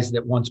guys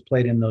that once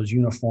played in those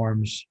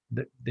uniforms,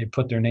 they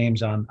put their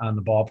names on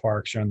the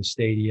ballparks or on the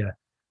stadia,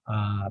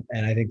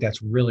 and I think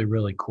that's really,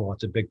 really cool.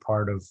 It's a big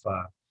part of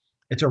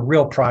it's a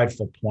real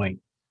prideful point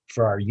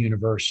for our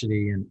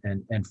university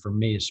and for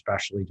me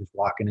especially, just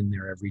walking in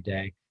there every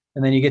day.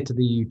 And then you get to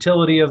the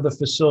utility of the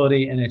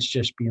facility, and it's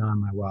just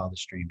beyond my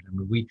wildest dreams. I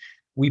mean,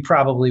 we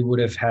probably would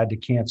have had to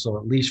cancel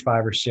at least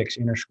 5 or 6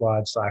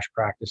 inter-squad /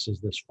 practices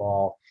this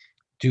fall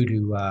due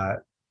to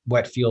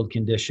wet field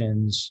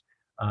conditions,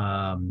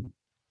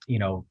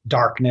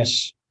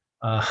 darkness.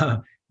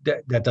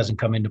 That doesn't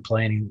come into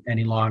play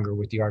any longer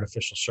with the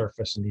artificial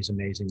surface and these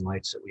amazing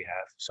lights that we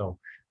have. So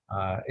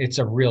it's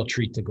a real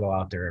treat to go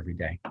out there every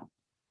day.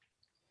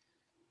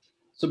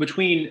 So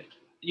between,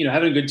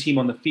 having a good team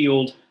on the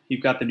field,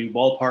 you've got the new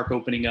ballpark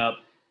opening up,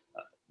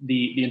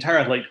 the entire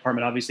athletic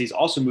department obviously is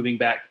also moving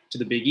back to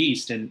the Big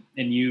East, and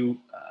you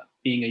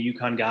being a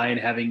UConn guy and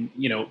having,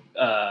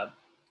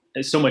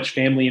 so much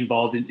family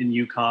involved in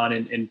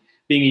UConn and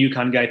being a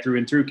UConn guy through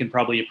and through can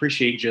probably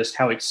appreciate just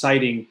how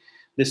exciting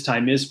this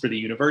time is for the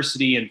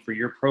university and for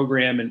your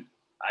program. And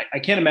I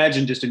can't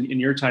imagine just in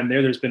your time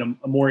there's been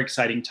a more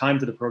exciting time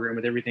for the program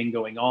with everything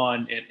going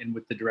on and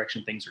with the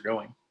direction things are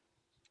going.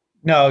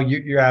 No,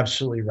 you're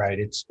absolutely right.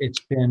 It's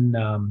been,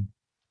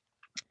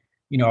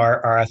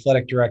 our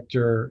athletic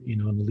director,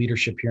 and the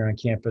leadership here on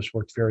campus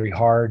worked very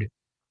hard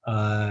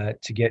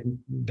to get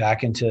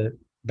back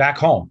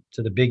home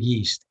to the Big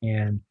East.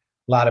 And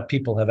a lot of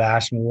people have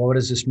asked me, well, what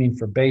does this mean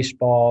for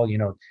baseball?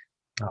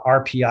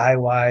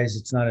 RPI wise,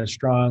 it's not as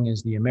strong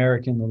as the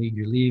league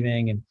you're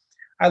leaving. And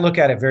I look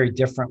at it very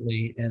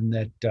differently in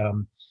that,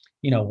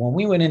 when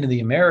we went into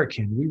the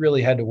American, we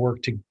really had to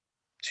work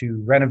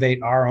to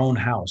renovate our own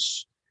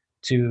house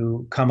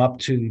to come up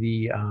to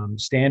the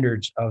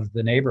standards of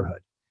the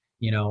neighborhood,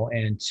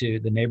 and to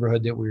the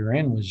neighborhood that we were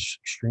in was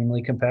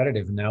extremely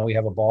competitive. And now we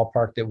have a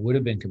ballpark that would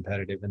have been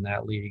competitive in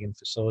that league and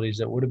facilities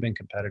that would have been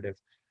competitive,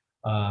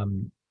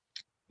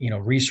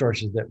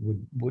 resources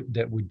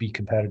that would be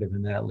competitive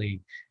in that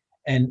league.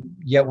 And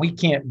yet we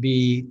can't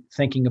be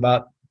thinking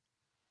about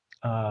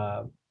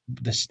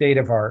the state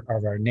of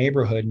our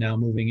neighborhood now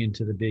moving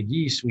into the Big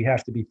East. We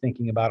have to be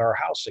thinking about our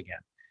house again.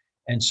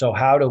 And so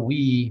how do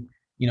we,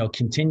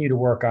 continue to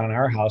work on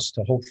our house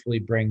to hopefully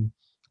bring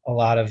a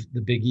lot of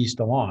the Big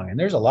East along? And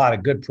there's a lot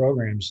of good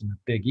programs in the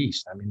Big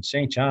East. I mean,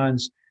 St.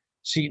 John's,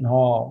 Seton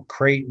Hall,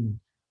 Creighton,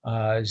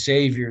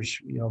 Xavier's,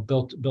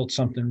 built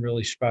something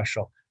really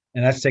special.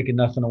 And that's taking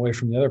nothing away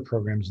from the other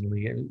programs in the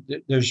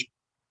league. There's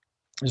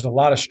a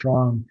lot of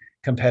strong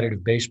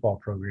competitive baseball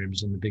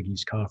programs in the Big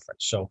East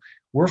Conference. So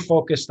we're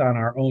focused on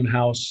our own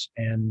house,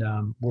 and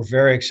we're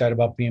very excited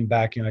about being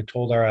back. I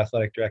told our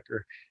athletic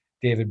director,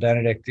 David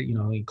Benedict, that,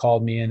 he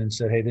called me in and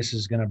said, hey, this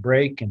is going to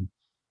break, and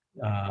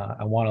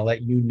I want to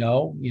let you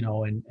know,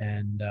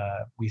 and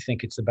we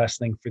think it's the best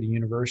thing for the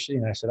university.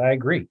 And I said, I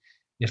agree.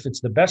 If it's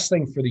the best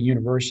thing for the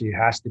university, it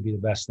has to be the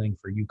best thing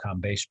for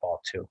UConn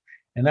baseball too.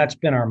 And that's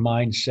been our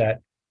mindset,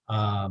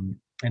 and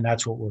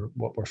that's what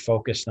we're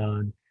focused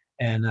on.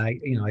 And I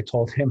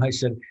told him, I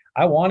said,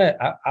 I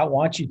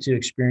want you to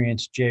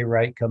experience Jay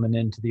Wright coming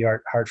into the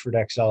Hartford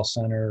XL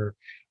Center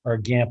or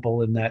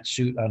Gamble in that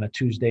suit on a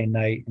Tuesday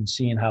night and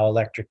seeing how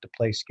electric the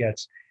place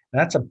gets. And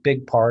that's a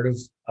big part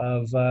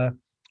of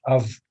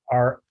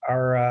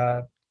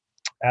our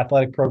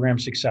athletic program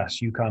success,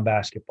 UConn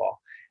basketball,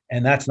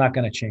 and that's not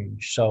going to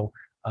change. So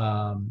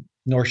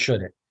nor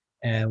should it.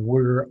 And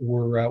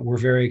we're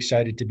very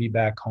excited to be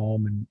back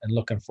home and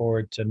looking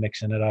forward to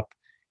mixing it up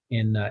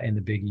in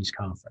the Big East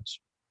Conference.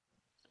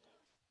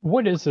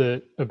 What is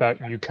it about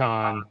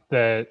UConn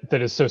that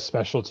is so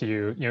special to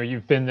you?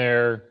 You've been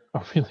there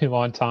a really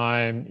long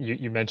time.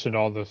 You mentioned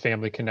all the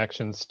family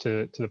connections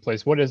to the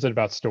place. What is it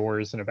about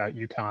Storrs and about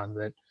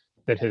UConn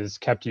that has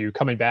kept you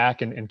coming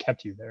back and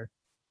kept you there?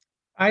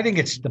 I think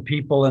it's the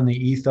people and the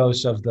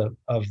ethos of the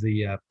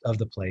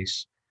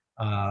place.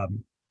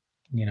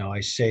 I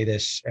say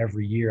this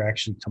every year.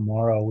 Actually,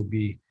 tomorrow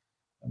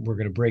we're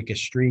going to break a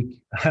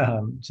streak.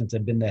 Since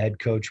I've been the head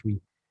coach,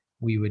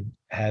 we would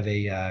have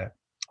a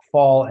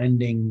fall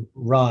ending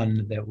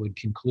run that would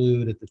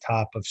conclude at the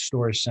top of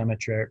Storrs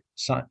Cemetery.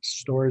 It's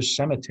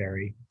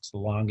the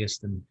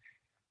longest and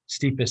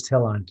steepest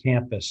hill on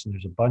campus, and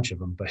there's a bunch of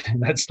them, but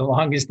that's the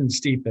longest and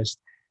steepest,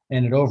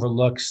 and it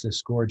overlooks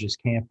this gorgeous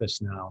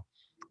campus now.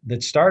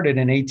 That started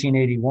in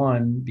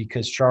 1881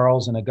 because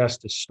Charles and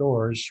Augustus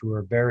Storrs, who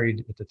are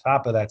buried at the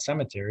top of that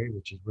cemetery,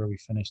 which is where we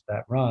finished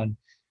that run,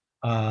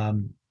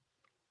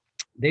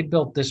 they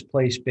built this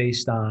place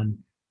based on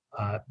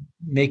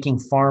making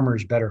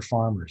farmers better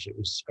farmers. It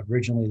was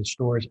originally the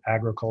Storrs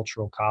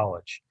Agricultural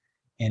College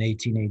in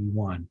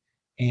 1881.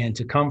 And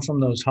to come from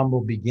those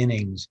humble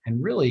beginnings,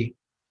 and really,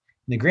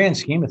 in the grand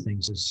scheme of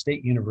things, as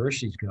state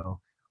universities go,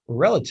 we're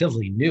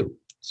relatively new,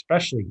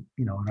 especially,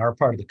 in our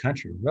part of the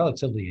country,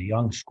 relatively a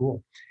young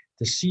school.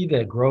 To see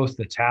the growth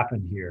that's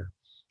happened here,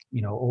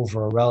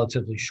 over a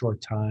relatively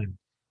short time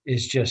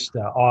is just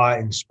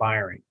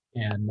awe-inspiring.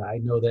 And I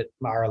know that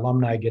our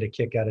alumni get a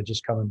kick out of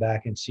just coming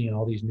back and seeing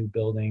all these new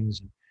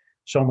buildings, and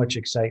so much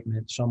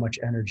excitement, so much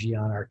energy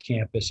on our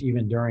campus,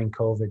 even during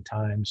COVID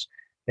times.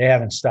 They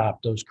haven't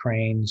stopped. Those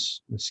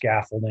cranes, the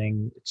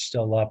scaffolding, it's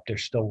still up. They're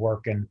still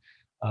working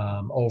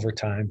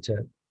overtime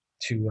to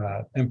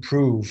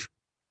improve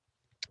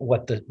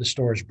what the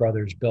Storrs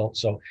brothers built.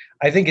 So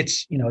I think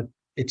it's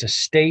a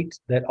state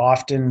that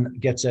often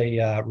gets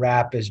a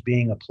rap as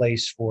being a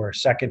place for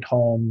second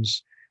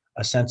homes,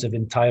 a sense of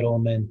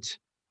entitlement,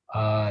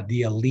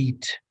 the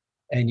elite,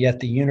 and yet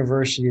the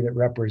university that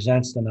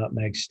represents the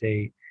Nutmeg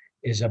State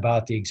is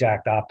about the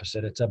exact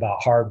opposite. It's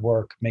about hard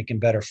work, making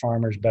better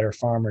farmers,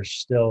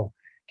 still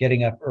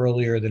getting up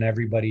earlier than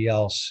everybody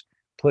else,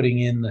 putting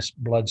in this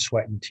blood,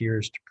 sweat, and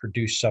tears to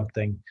produce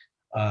something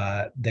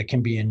that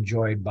can be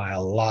enjoyed by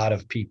a lot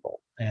of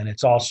people. And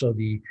it's also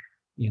the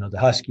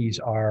Huskies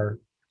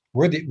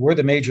we're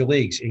the major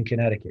leagues in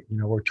Connecticut.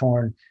 We're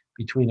torn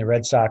between the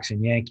Red Sox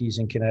and Yankees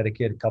in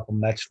Connecticut, a couple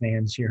Mets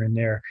fans here and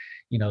there,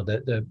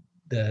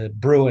 the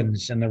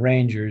Bruins and the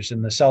Rangers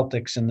and the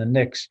Celtics and the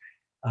Knicks,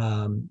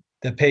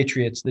 the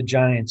Patriots, the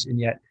Giants, and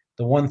yet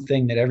the one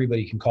thing that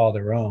everybody can call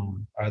their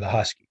own are the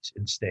Huskies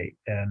in state.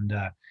 And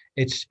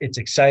it's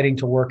exciting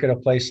to work at a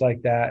place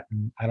like that.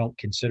 And I don't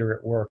consider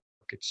it work.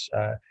 It's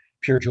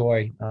pure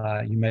joy.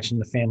 You mentioned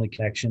the family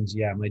connections.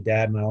 Yeah, my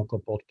dad and my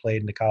uncle both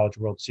played in the College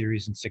World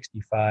Series in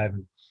 '65.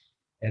 And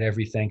at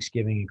every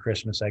Thanksgiving and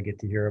Christmas, I get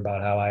to hear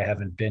about how I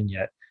haven't been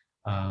yet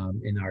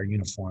in our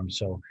uniform.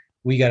 So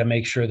we got to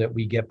make sure that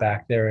we get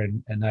back there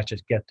and not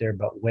just get there,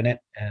 but win it.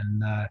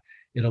 And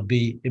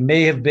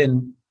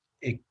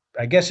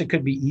I guess it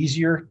could be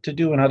easier to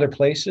do in other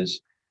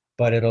places,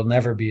 but it'll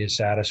never be as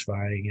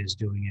satisfying as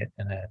doing it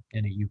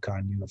in a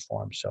UConn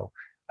uniform. So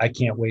I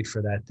can't wait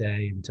for that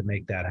day and to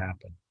make that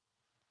happen.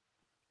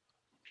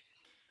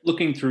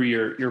 Looking through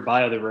your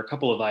bio, there were a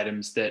couple of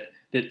items that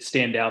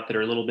stand out that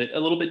are a little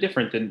bit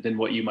different than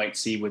what you might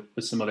see with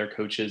some other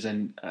coaches.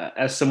 And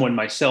as someone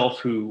myself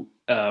who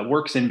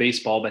works in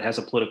baseball but has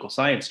a political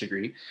science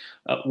degree,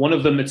 one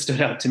of them that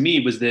stood out to me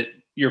was that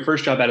your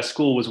first job out of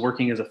school was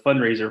working as a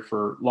fundraiser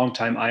for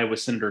longtime Iowa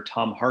Senator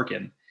Tom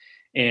Harkin.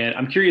 And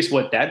I'm curious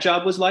what that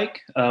job was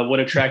like, what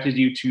attracted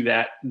you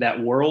to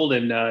that world,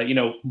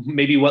 and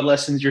maybe what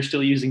lessons you're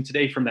still using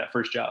today from that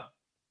first job.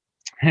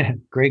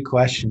 Great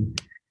question.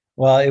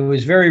 Well, it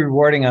was very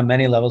rewarding on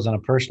many levels. On a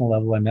personal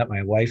level, I met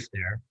my wife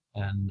there,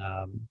 and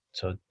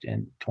so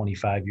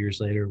 25 years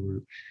later,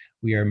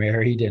 we are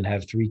married and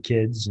have 3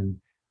 kids. And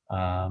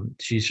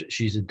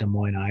she's a Des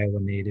Moines, Iowa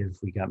native.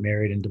 We got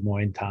married in Des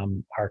Moines.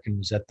 Tom Harkin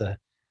was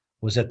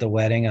at the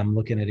wedding. I'm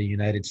looking at a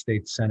United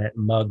States Senate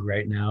mug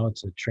right now.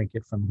 It's a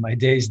trinket from my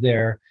days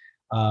there.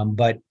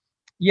 But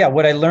yeah,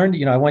 what I learned,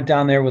 I went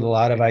down there with a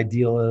lot of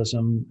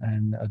idealism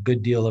and a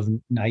good deal of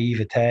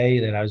naivete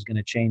that I was going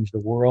to change the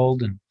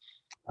world, and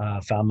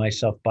found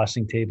myself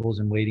bussing tables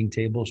and waiting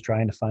tables,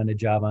 trying to find a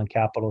job on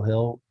Capitol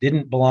Hill.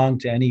 Didn't belong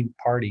to any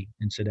party,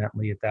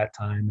 incidentally, at that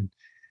time. And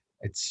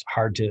it's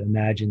hard to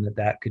imagine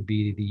that could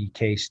be the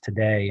case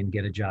today and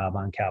get a job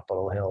on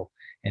Capitol Hill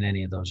in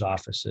any of those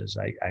offices.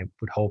 I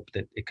would hope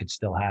that it could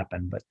still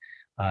happen, but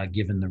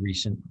given the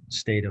recent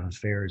state of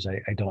affairs,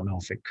 I don't know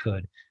if it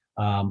could.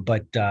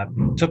 But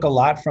took a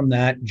lot from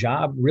that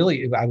job.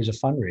 Really, I was a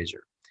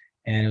fundraiser,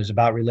 and it was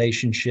about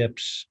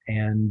relationships,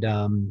 and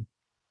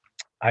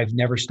I've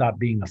never stopped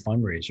being a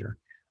fundraiser.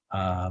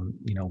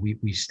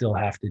 We still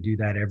have to do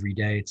that every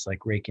day. It's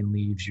like raking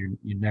leaves. You're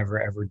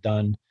never ever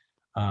done.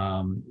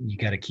 You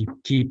got to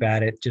keep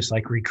at it. Just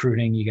like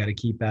recruiting, you got to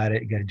keep at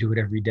it. You got to do it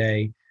every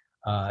day.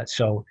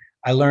 So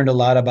I learned a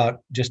lot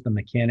about just the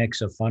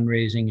mechanics of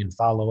fundraising and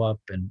follow up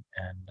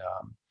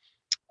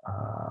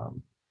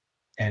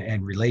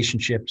and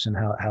relationships, and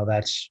how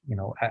that's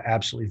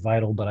absolutely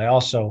vital. But I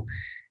also,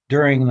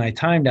 during my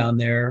time down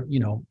there,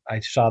 I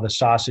saw the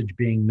sausage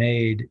being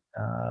made,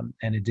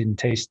 and it didn't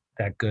taste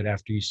that good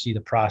after you see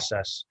the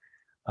process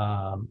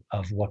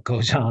of what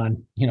goes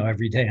on,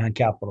 every day on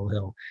Capitol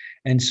Hill.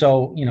 And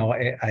so,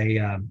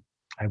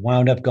 I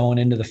wound up going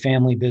into the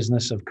family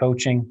business of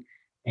coaching,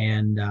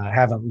 and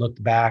haven't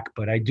looked back.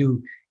 But I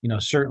do,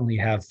 certainly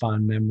have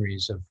fond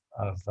memories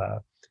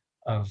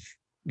of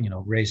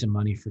raising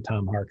money for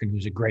Tom Harkin,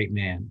 who's a great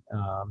man.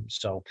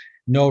 So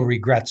no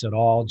regrets at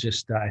all.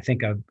 Just I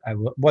think I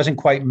wasn't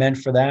quite meant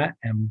for that,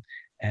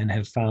 and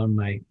have found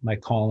my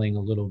calling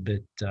a little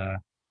bit, a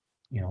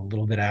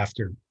little bit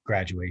after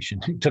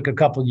graduation. It took a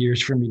couple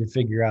years for me to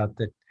figure out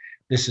that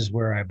this is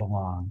where I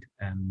belonged,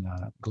 and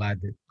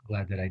glad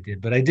that I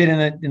did. But I did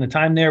in the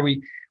time there.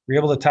 We were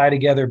able to tie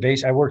together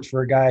base. I worked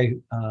for a guy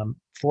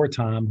for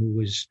Tom who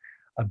was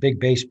a big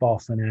baseball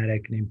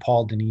fanatic named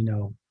Paul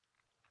Danino,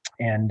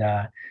 and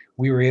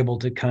we were able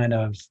to kind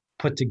of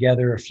put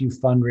together a few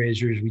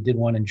fundraisers. We did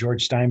one in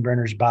George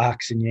Steinbrenner's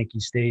box in Yankee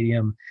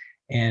Stadium,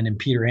 and in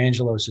Peter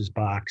Angelos's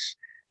box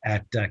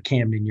at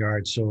Camden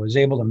Yards. So I was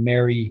able to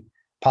marry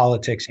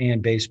politics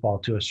and baseball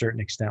to a certain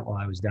extent while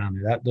I was down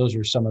there. Those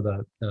were some of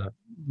the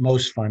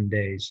most fun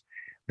days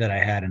that I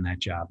had in that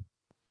job.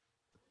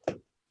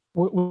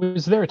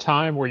 Was there a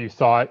time where you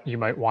thought you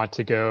might want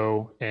to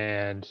go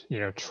and,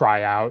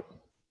 try out,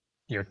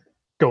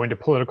 go into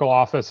political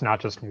office,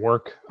 not just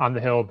work on the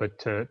Hill, but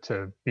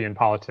to be in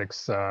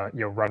politics,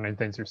 running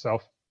things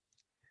yourself?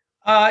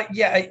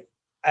 Yeah,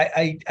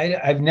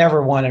 I've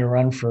never wanted to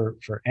run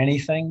for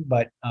anything,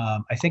 but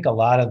I think a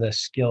lot of the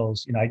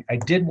skills, I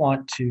did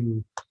want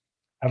to.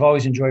 I've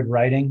always enjoyed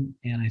writing,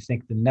 and I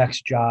think the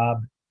next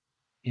job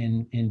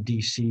in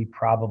DC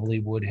probably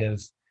would have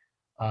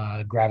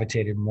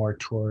gravitated more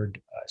toward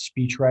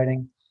speech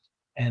writing.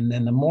 And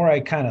then the more I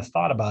kind of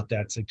thought about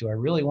that, it's like, do I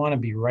really want to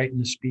be writing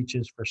the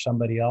speeches for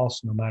somebody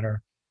else, no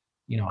matter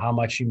how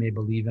much you may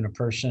believe in a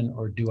person,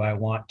 or do I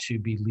want to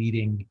be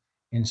leading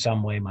in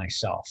some way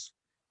myself?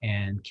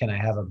 And can I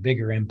have a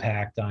bigger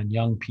impact on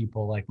young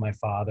people like my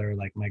father,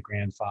 like my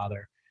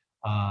grandfather,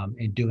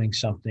 in doing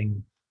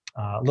something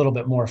a little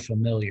bit more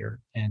familiar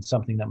and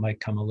something that might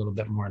come a little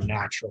bit more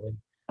naturally?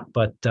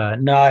 But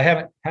no, I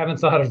haven't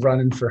thought of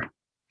running for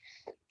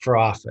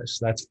office.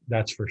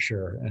 That's for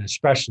sure. And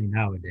especially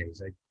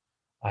nowadays,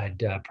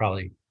 I'd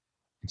probably,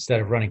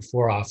 instead of running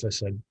for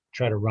office, I'd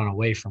try to run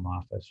away from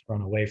office,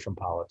 run away from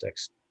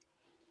politics.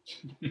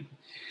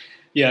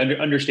 Yeah,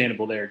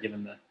 understandable there,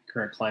 given the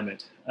current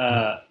climate.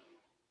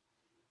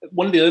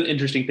 One of the other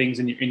interesting things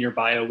in your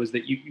bio was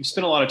that you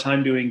spent a lot of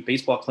time doing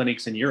baseball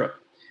clinics in Europe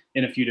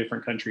in a few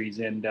different countries.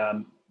 And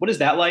what is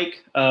that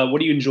like? What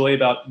do you enjoy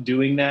about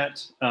doing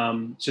that?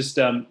 I'm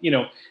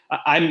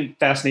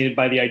fascinated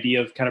by the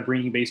idea of kind of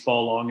bringing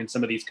baseball along in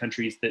some of these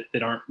countries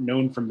that aren't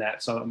known from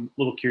that. So I'm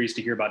a little curious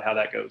to hear about how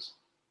that goes.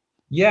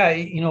 Yeah,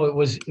 it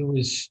was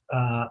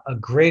a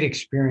great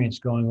experience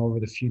going over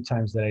the few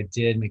times that I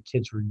did. My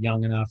kids were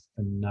young enough,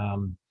 and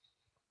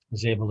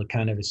was able to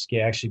kind of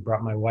escape. I actually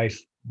brought my wife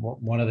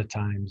one of the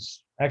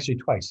times, actually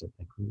twice, I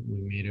think we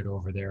made it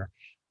over there.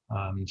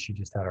 She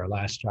just had our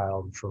last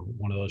child for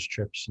one of those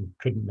trips and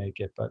couldn't make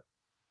it, but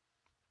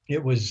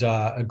it was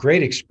a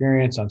great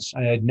experience.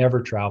 I had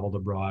never traveled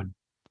abroad,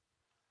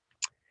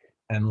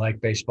 and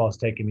like baseball has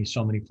taken me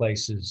so many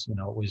places. It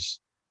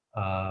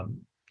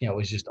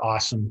was just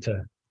awesome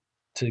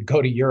to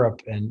go to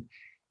Europe. And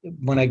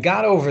when I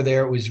got over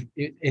there,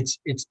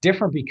 it's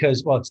different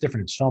because, well, it's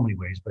different in so many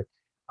ways, but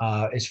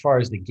as far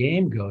as the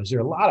game goes, there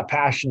are a lot of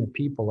passionate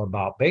people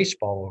about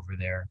baseball over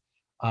there.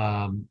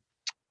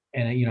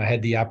 And I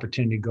had the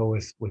opportunity to go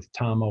with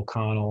Tom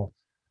O'Connell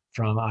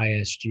from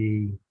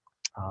ISG,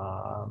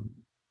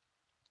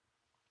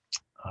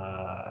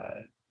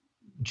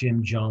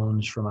 Jim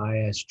Jones from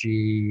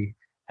ISG,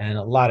 and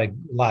a lot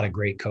of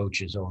great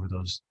coaches over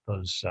those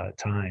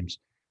times.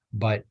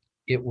 But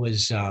it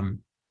was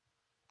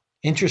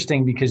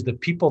interesting because the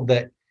people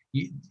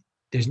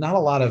there's not a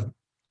lot of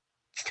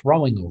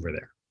throwing over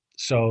there.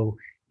 So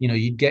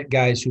you'd get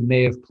guys who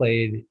may have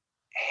played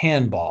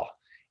handball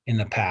in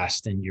the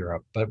past in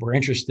Europe, but were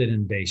interested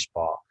in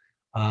baseball.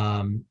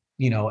 But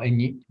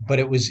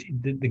it was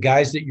the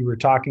guys that you were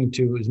talking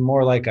to was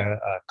more like a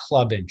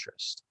club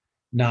interest,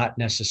 not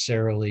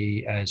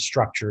necessarily as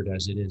structured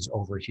as it is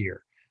over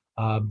here.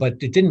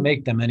 But it didn't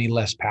make them any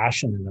less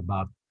passionate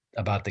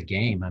about the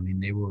game. I mean,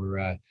 they were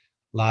a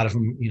lot of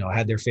them,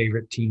 had their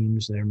favorite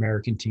teams, their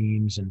American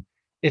teams, and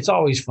it's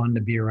always fun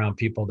to be around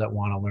people that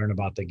want to learn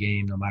about the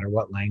game, no matter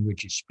what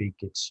language you speak.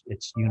 It's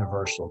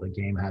universal. The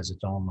game has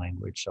its own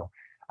language. So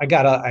I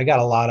got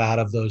a lot out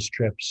of those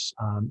trips,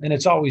 and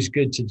it's always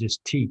good to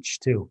just teach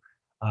too.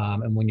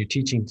 And when you're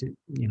teaching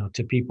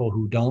to people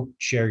who don't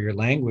share your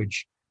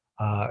language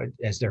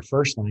as their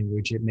first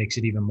language, it makes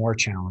it even more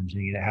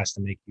challenging, and it has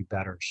to make you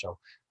better. So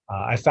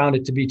I found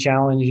it to be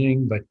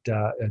challenging, but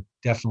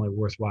definitely a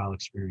worthwhile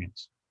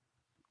experience.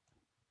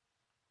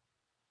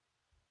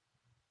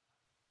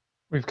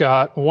 We've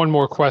got one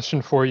more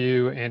question for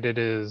you, and it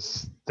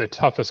is the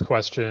toughest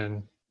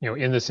question,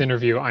 in this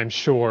interview, I'm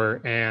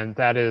sure. And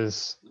that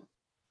is,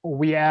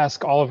 we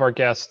ask all of our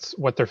guests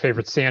what their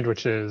favorite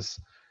sandwich is.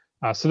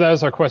 So that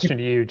is our question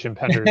to you, Jim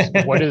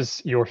Penders. What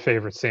is your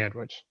favorite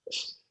sandwich?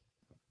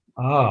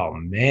 Oh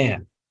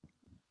man,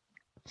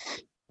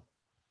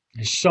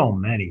 there's so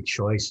many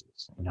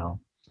choices,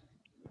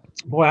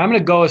 Boy, I'm going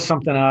to go with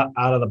something out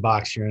of the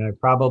box here, and I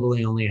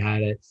probably only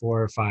had it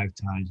 4 or 5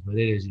 times, but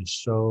it is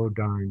just so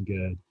darn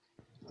good.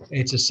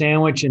 It's a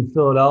sandwich in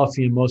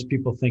Philadelphia, and most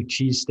people think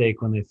cheesesteak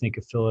when they think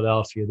of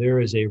Philadelphia. There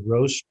is a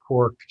roast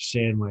pork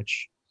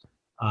sandwich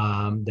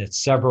that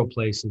several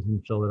places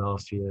in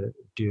Philadelphia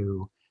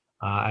do.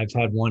 I've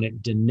had one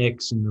at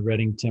DeNick's in the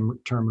Reading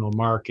Terminal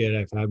Market.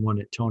 I've had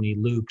one at Tony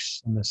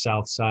Luke's on the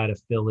south side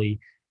of Philly.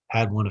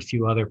 Had one a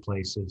few other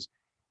places.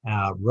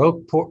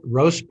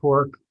 Roast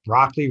pork,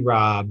 broccoli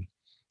rabe,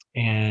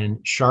 and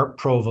sharp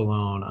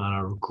provolone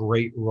on a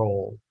great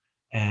roll,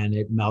 and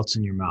it melts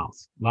in your mouth.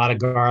 A lot of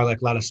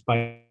garlic, a lot of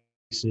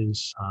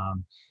spices,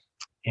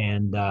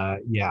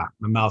 yeah,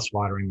 my mouth's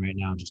watering right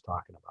now just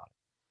talking about it.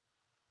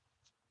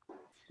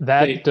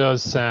 That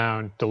does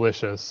sound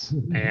delicious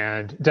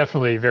and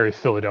definitely very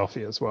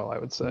Philadelphia as well, I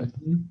would say.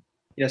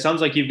 Yeah, sounds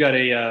like you've got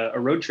a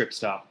road trip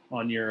stop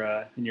on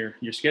your in your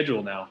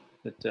schedule now.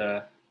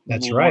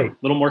 That's right. A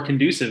little more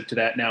conducive to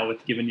that now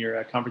with given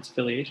your conference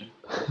affiliation.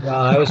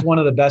 Well, that was one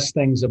of the best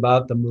things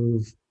about the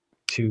move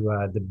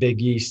to the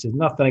Big East. Is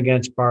nothing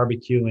against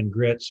barbecue and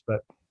grits,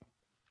 but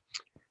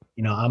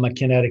I'm a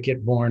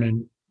Connecticut born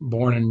and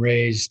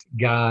raised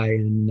guy,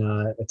 and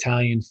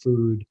Italian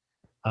food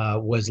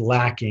was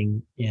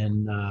lacking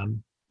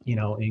in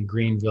in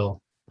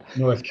Greenville,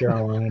 North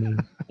Carolina.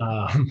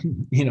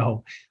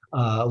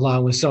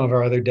 Along with some of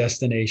our other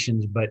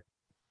destinations, but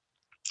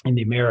in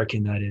the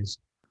American, that is.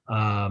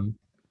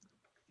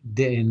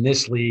 In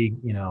this league,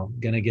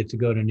 going to get to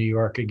go to New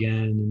York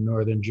again, and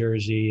Northern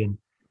Jersey,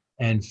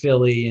 and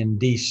Philly, and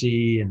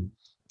DC, and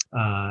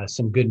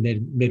some good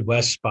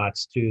Midwest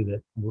spots too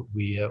that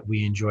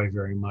we enjoy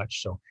very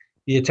much. So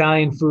the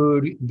Italian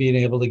food, being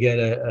able to get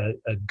a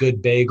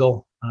good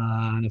bagel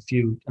on a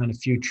few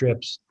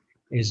trips,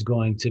 is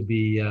going to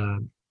be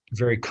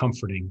very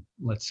comforting.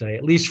 Let's say,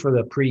 at least for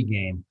the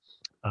pregame.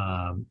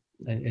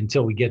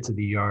 Until we get to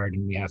the yard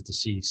and we have to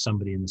see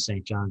somebody in the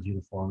St. John's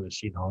uniform or the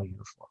Seton Hall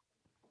uniform.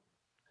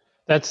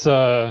 That's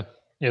they're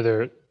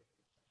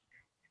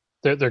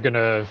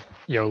gonna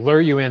lure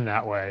you in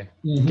that way,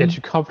 get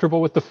you comfortable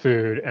with the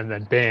food, and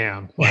then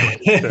bam, like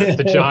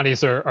the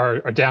Johnnies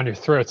are down your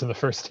throats in the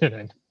first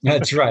inning.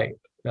 That's right.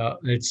 I'm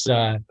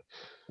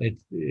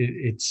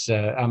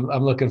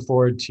looking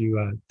forward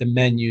to the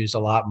menus a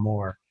lot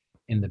more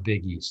in the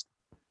Big East.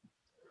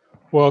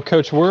 Well,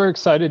 Coach, we're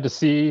excited to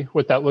see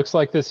what that looks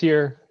like this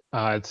year.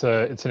 It's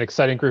an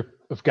exciting group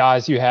of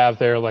guys you have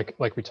there, like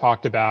we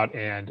talked about,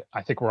 and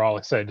I think we're all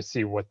excited to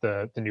see what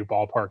the new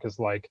ballpark is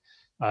like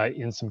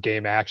in some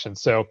game action.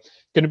 So,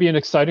 going to be an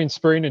exciting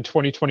spring in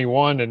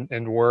 2021,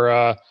 and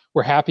we're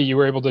happy you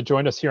were able to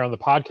join us here on the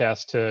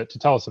podcast to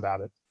tell us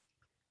about it.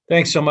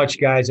 Thanks so much,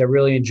 guys. I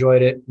really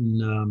enjoyed it,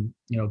 and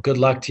good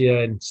luck to you,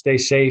 and stay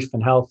safe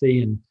and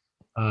healthy, and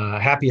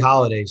happy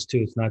holidays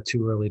too. It's not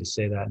too early to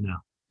say that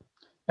now.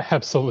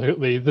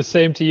 Absolutely. The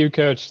same to you,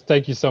 Coach.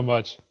 Thank you so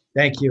much.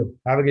 Thank you.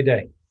 Have a good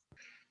day.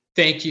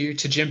 Thank you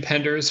to Jim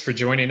Penders for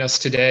joining us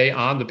today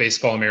on the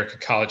Baseball America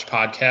College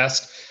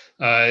podcast.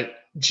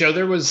 Joe,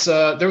 there was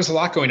a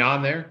lot going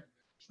on there.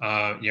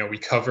 We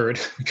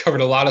covered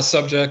a lot of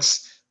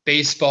subjects: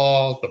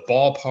 baseball, the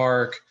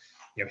ballpark,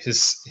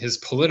 his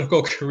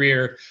political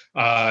career.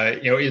 There are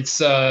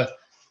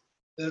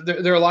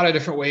a lot of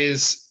different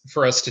ways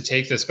for us to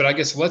take this, but I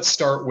guess let's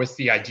start with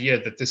the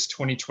idea that this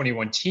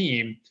 2021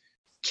 team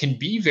can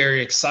be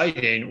very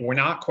exciting. We're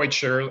not quite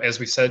sure, as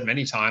we said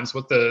many times,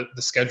 what the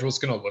schedule is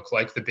going to look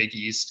like. The Big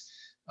East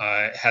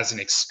has an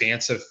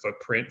expansive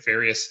footprint.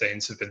 Various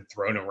things have been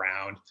thrown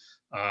around,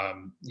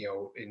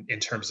 in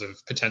terms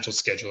of potential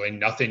scheduling.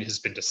 Nothing has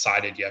been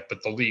decided yet,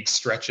 but the league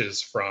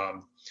stretches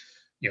from,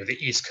 the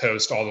East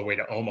Coast all the way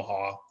to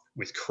Omaha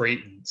with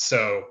Creighton.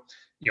 So,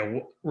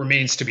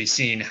 remains to be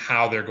seen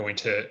how they're going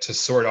to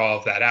sort all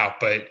of that out.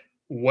 But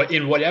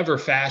in whatever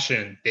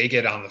fashion they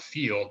get on the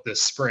field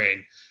this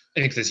spring, I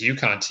think this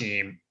UConn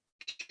team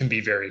can be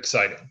very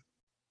exciting.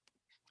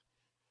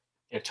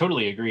 Yeah,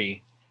 totally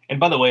agree. And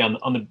by the way,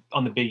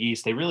 on the Big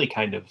East, they really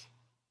kind of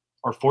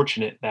are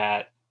fortunate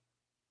that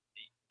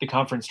the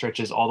conference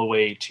stretches all the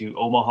way to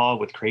Omaha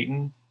with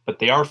Creighton, but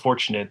they are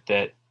fortunate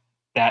that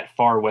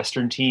far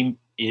western team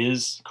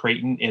is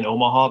Creighton in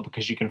Omaha,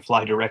 because you can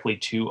fly directly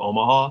to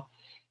Omaha.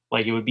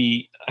 Like I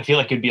feel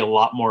like it'd be a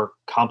lot more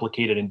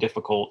complicated and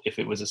difficult if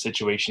it was a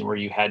situation where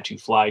you had to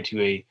fly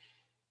to a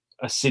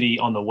city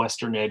on the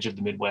western edge of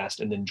the Midwest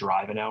and then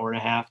drive an hour and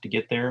a half to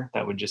get there.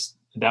 That would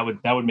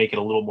make it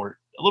a little more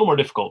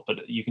difficult,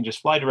 but you can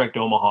just fly direct to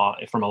Omaha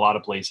from a lot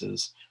of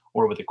places,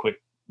 or with a quick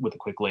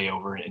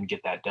layover, and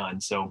get that done.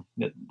 So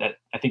that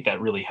I think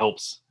that really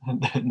helps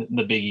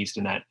the Big East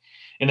in that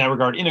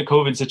regard, in a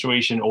COVID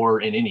situation or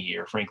in any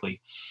year,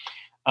 frankly.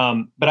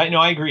 But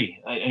I agree.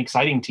 An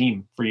exciting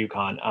team for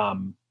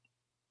UConn.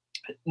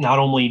 Not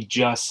only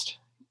just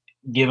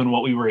given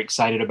what we were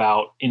excited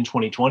about in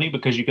 2020,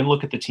 because you can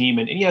look at the team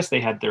and yes,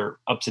 they had their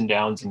ups and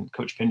downs, and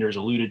Coach Penders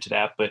alluded to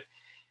that, but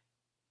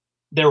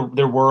there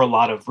were a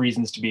lot of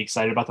reasons to be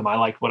excited about them. I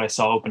liked what I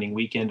saw opening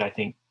weekend. I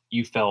think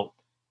you felt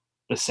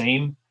the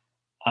same.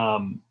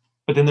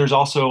 But then there's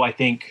also, I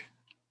think,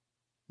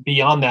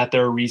 beyond that,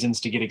 there are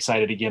reasons to get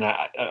excited again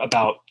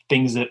about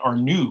things that are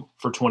new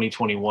for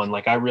 2021.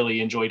 Like I really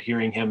enjoyed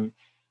hearing him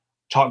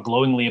talk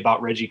glowingly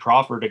about Reggie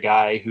Crawford, a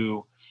guy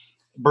who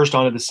burst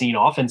onto the scene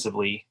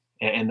offensively,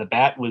 and the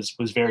bat was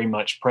very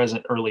much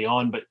present early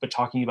on, but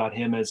talking about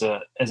him as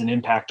an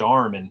impact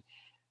arm, and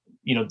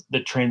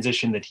the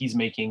transition that he's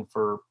making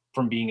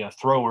from being a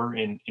thrower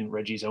in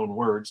Reggie's own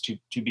words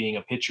to being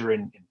a pitcher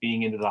and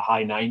being into the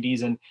high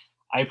 90s. And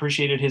I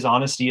appreciated his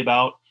honesty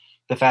about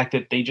the fact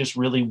that they just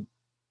really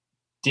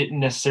didn't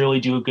necessarily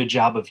do a good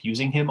job of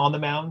using him on the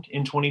mound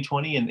in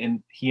 2020.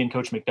 And he and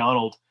Coach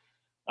McDonald,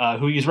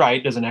 who he's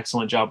right, does an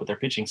excellent job with their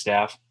pitching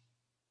staff,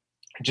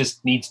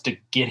 just needs to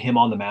get him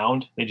on the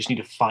mound. They just need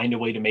to find a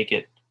way to make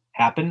it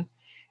happen.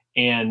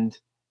 And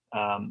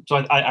so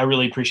I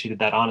really appreciated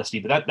that honesty,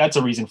 but that's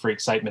a reason for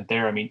excitement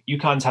there. I mean,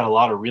 UConn's had a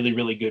lot of really,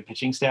 really good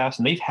pitching staffs,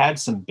 and they've had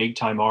some big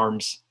time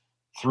arms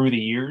through the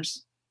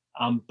years.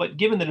 But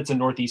given that it's a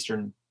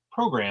Northeastern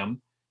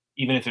program,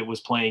 even if it was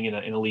playing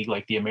in a league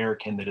like the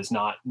American that is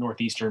not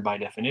Northeastern by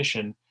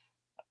definition,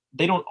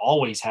 they don't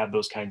always have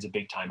those kinds of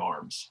big time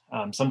arms.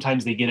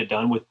 Sometimes they get it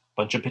done with a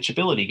bunch of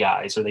pitchability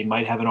guys, or they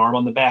might have an arm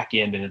on the back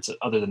end, and it's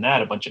other than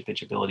that, a bunch of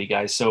pitchability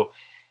guys. So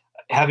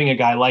having a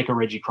guy like a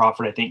Reggie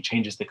Crawford, I think,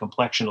 changes the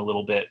complexion a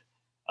little bit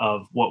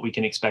of what we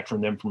can expect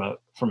from them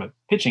from a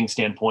pitching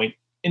standpoint.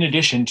 In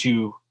addition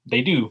to,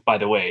 they do, by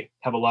the way,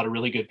 have a lot of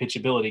really good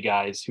pitchability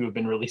guys who have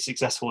been really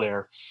successful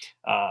there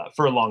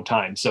for a long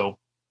time. So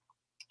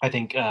I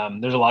think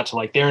there's a lot to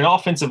like there. And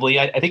offensively,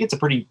 I think it's a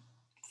pretty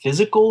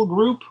physical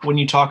group when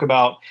you talk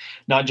about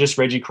not just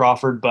Reggie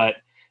Crawford, but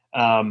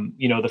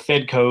the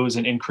Fedcos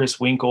and Chris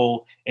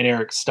Winkle and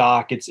Eric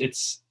Stock.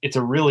 It's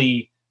a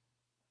really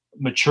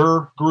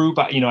mature group.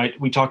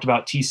 We talked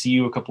about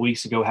TCU a couple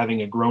weeks ago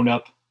having a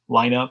grown-up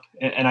lineup,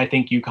 and I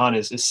think UConn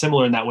is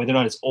similar in that way. They're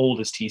not as old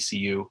as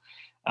TCU,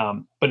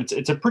 but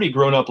it's a pretty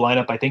grown-up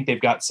lineup. I think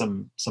they've got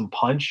some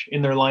punch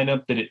in their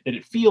lineup that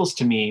it feels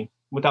to me,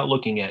 without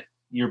looking at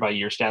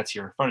year-by-year stats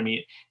here in front of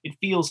me, it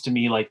feels to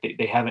me like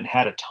they haven't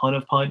had a ton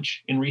of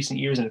punch in recent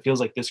years, and it feels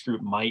like this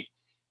group might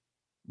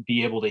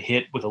be able to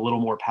hit with a little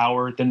more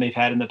power than they've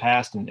had in the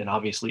past. And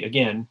obviously,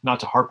 again, not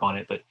to harp on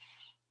it, but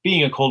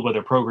being a cold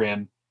weather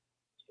program,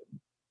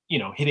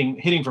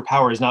 hitting for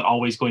power is not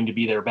always going to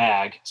be their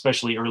bag,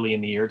 especially early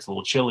in the year. It's a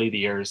little chilly.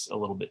 The air is a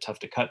little bit tough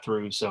to cut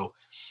through. So,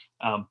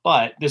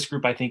 but this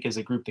group, I think, is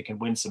a group that can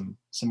win some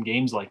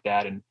games like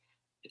that. And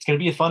it's going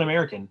to be a fun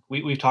American.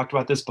 We've talked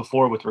about this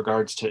before with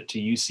regards to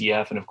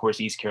UCF, and of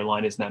course, East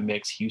Carolina is in that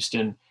mix.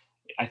 Houston,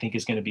 I think,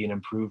 is going to be an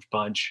improved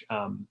bunch.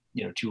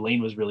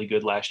 Tulane was really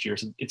good last year.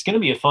 So it's going to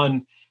be a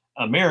fun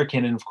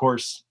American. And of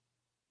course,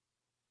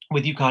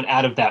 with UConn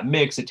out of that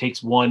mix, it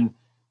takes one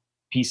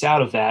piece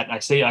out of that. I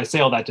say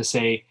all that to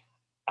say,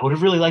 I would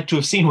have really liked to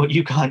have seen what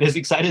UConn, as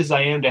excited as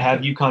I am to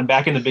have UConn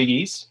back in the Big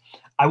East,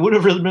 I would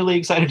have really, really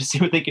excited to see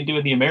what they can do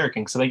in the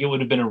American. So I think it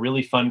would have been a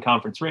really fun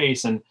conference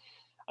race. And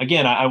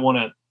again, I want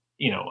to,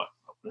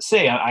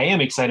 say I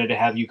am excited to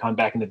have UConn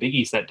back in the Big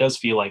East. That does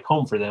feel like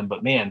home for them,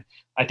 but man,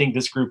 I think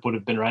this group would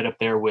have been right up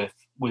there with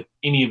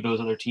any of those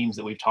other teams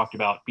that we've talked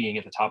about being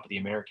at the top of the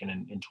American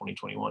in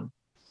 2021.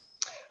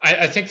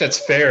 I think that's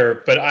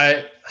fair, but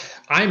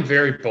I'm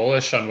very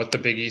bullish on what the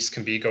Big East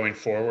can be going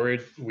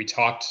forward. We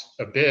talked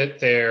a bit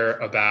there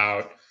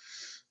about,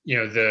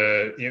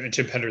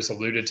 Jim Penders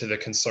alluded to the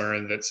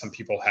concern that some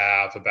people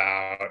have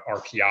about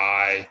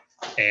RPI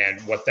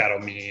and what that'll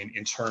mean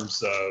in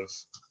terms of,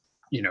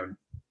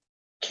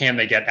 can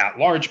they get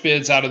at-large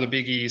bids out of the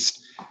Big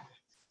East?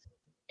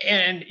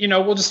 And,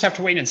 we'll just have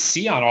to wait and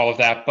see on all of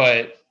that.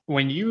 But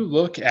when you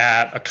look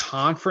at a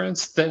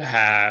conference that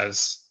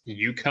has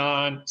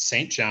UConn,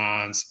 St.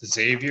 John's,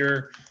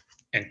 Xavier,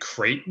 and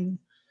Creighton,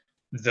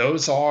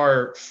 those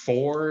are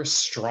four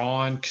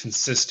strong,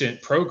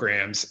 consistent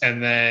programs.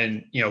 And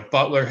then,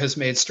 Butler has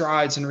made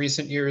strides in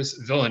recent years.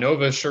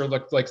 Villanova sure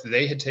looked like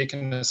they had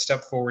taken a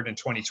step forward in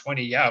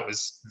 2020. Yeah, it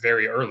was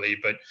very early,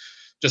 but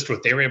just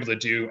what they were able to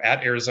do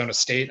at Arizona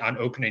State on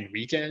opening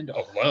weekend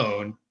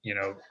alone,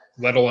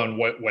 let alone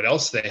what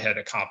else they had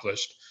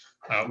accomplished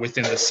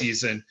within the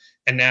season.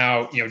 And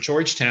now,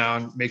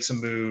 Georgetown makes a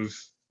move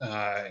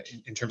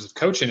in terms of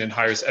coaching and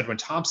hires Edwin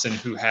Thompson,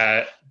 who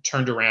had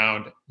turned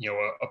around,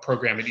 a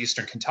program at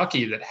Eastern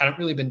Kentucky that hadn't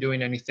really been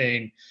doing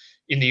anything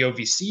in the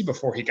OVC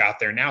before he got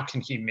there. Now, can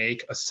he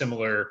make a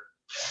similar,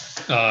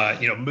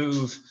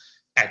 move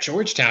at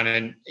Georgetown?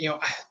 And,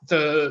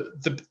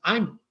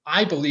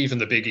 I believe in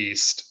the Big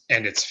East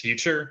and its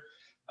future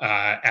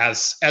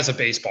as a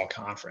baseball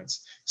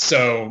conference.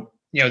 So,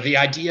 the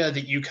idea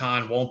that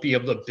UConn won't be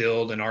able to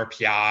build an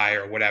RPI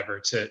or whatever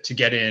to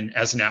get in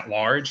as an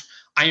at-large,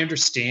 I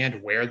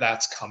understand where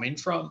that's coming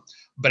from,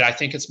 but I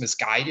think it's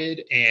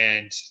misguided.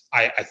 And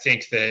I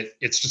think that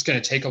it's just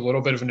going to take a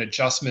little bit of an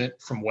adjustment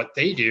from what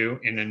they do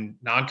in a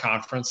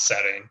non-conference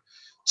setting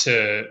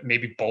to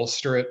maybe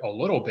bolster it a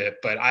little bit.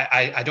 But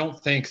I don't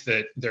think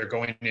that they're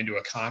going into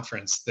a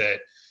conference that,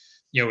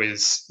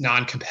 is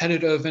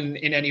non-competitive in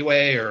any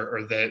way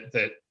or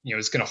that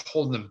is going to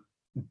hold them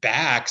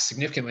back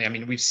significantly. I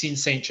mean, we've seen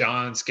St.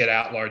 John's get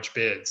at-large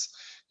bids.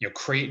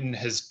 Creighton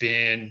has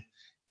been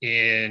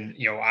in,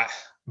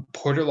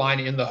 borderline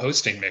in the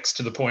hosting mix,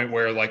 to the point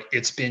where like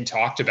it's been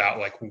talked about,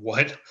 like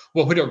what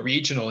would a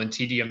regional in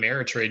TD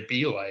Ameritrade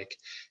be like?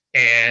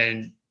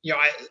 And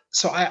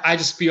I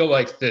just feel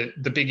like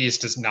the Big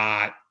East it's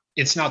not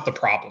the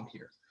problem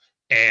here.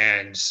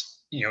 And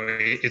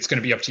it's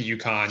going to be up to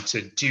UConn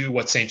to do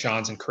what St.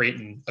 John's and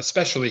Creighton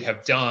especially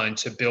have done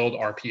to build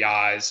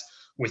RPIs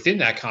within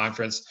that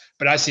conference.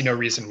 But I see no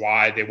reason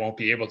why they won't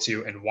be able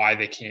to, and why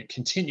they can't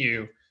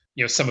continue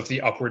some of the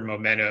upward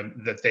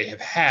momentum that they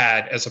have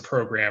had as a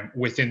program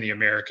within the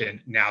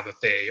American, now that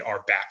they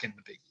are back in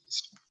the Big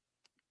East.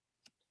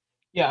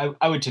 Yeah,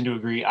 I would tend to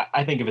agree.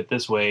 I think of it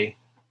this way: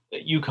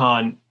 that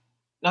UConn,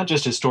 not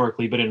just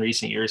historically, but in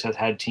recent years, has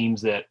had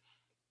teams that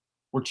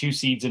were 2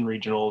 seeds in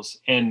regionals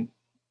and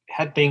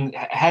had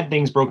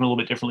things broken a little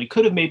bit differently,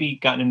 could have maybe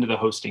gotten into the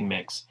hosting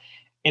mix.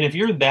 And if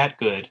you're that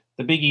good,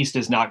 the Big East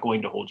is not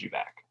going to hold you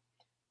back.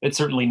 It's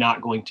certainly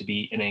not going to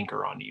be an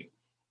anchor on you.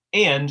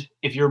 And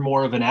if you're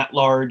more of an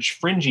at-large,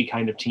 fringy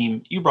kind of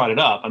team, you brought it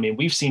up. I mean,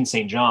 we've seen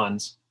St.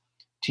 John's,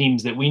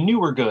 teams that we knew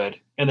were good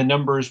and the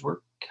numbers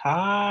were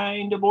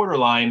kind of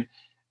borderline,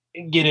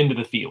 get into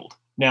the field.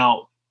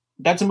 Now,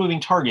 that's a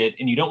moving target,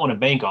 and you don't want to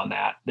bank on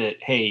that,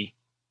 hey,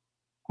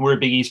 we're a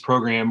Big East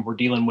program, we're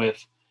dealing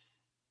with,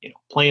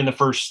 playing the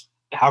first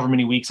however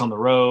many weeks on the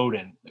road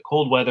and the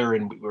cold weather,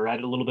 and we're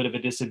at a little bit of a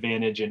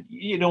disadvantage, and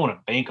you don't want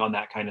to bank on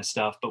that kind of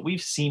stuff. But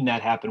we've seen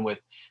that happen with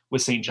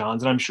St.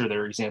 John's, and I'm sure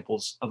there are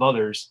examples of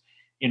others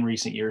in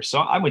recent years.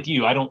 So I'm with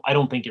you. I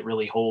don't think it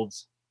really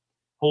holds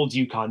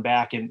UConn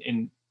back,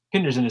 and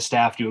Penders and his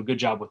staff do a good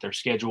job with their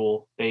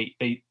schedule.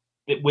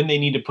 When they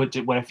need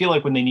to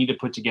when they need to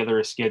put together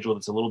a schedule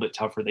that's a little bit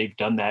tougher, they've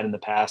done that in the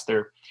past.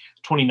 Their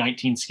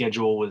 2019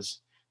 schedule was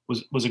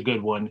a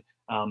good one.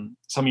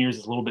 Some years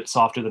is a little bit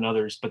softer than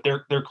others, but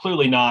they're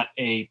clearly not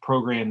a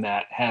program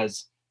that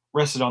has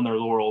rested on their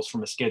laurels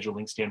from a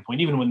scheduling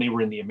standpoint. Even when they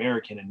were in the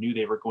American and knew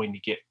they were going to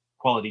get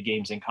quality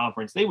games in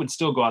conference, they would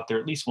still go out there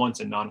at least once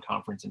in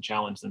non-conference and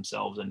challenge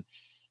themselves. And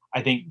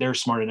I think they're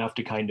smart enough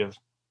to kind of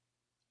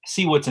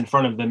see what's in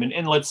front of them.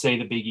 And let's say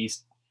the Big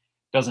East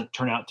doesn't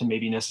turn out to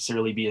maybe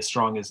necessarily be as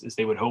strong as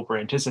they would hope or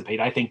anticipate.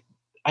 I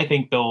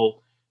think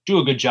they'll do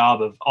a good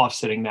job of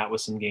offsetting that with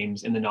some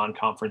games in the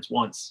non-conference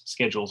once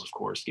schedules, of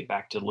course, get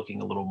back to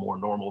looking a little more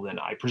normal than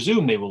I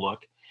presume they will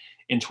look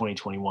in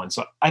 2021.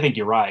 So I think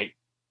you're right.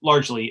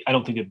 Largely, I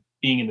don't think that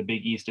being in the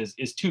Big East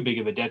is too big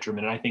of a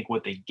detriment. And I think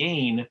what they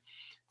gain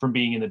from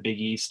being in the Big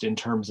East in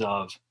terms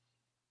of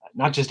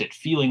not just it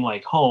feeling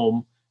like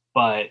home,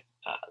 but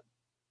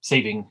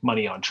saving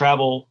money on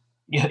travel,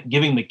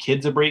 giving the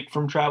kids a break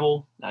from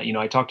travel.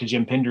 I talked to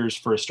Jim Penders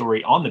for a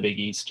story on the Big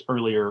East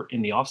earlier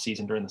in the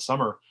offseason during the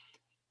summer,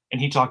 and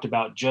he talked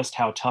about just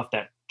how tough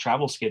that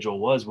travel schedule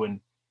was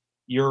when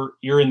you're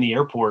in the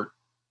airport.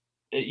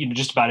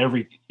 Just about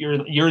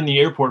you're in the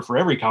airport for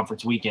every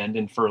conference weekend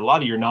and for a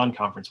lot of your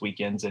non-conference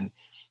weekends, and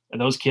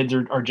those kids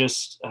are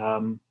just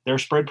they're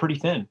spread pretty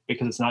thin,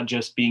 because it's not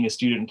just being a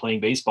student and playing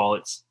baseball.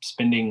 It's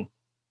spending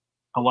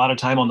a lot of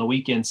time on the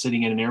weekend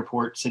sitting in an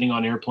airport, sitting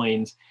on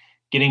airplanes,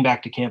 getting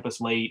back to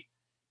campus late,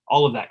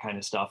 all of that kind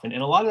of stuff. And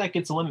a lot of that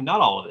gets eliminated, not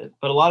all of it,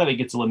 but a lot of it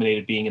gets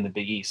eliminated being in the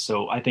Big East.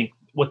 So I think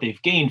what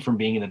they've gained from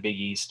being in the Big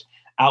East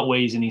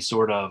outweighs any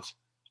sort of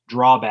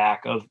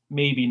drawback of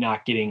maybe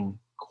not getting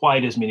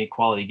quite as many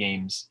quality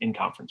games in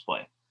conference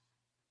play.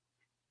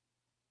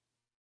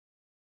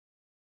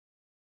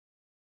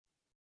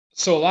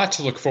 So a lot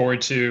to look forward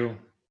to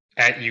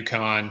at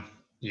UConn.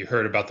 You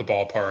heard about the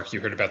ballpark,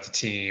 you heard about the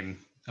team.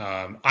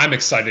 I'm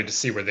excited to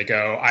see where they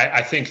go.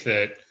 I think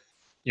that,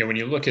 when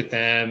you look at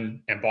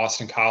them and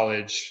Boston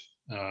College,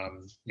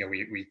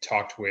 we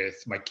talked with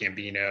Mike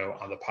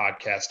Gambino on the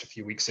podcast a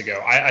few weeks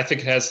ago. I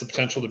think it has the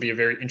potential to be a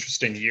very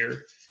interesting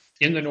year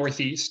in the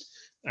Northeast.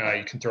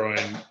 You can throw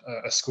in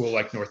a school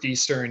like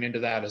Northeastern into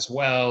that as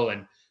well.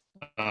 And,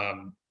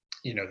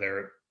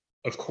 they're,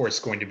 of course,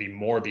 going to be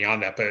more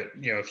beyond that. But,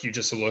 if you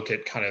just look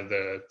at kind of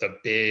the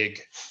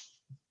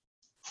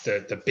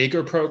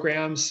bigger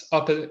programs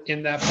up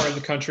in that part of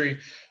the country,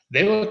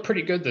 they look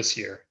pretty good this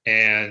year.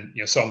 And,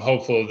 so I'm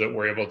hopeful that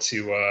we're able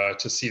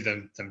to see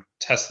them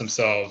test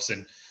themselves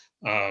and,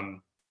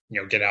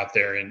 get out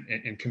there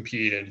and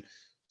compete and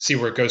see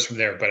where it goes from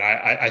there. But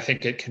I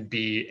think it can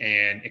be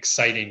an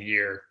exciting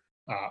year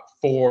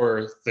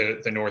for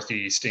the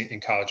Northeast in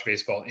college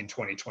baseball in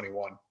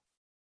 2021.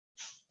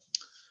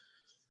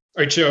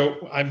 All right,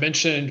 Joe, I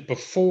mentioned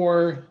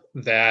before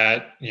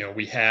that,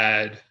 we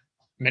had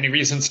many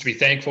reasons to be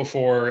thankful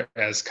for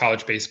as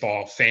college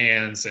baseball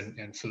fans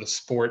and for the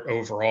sport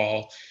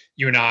overall.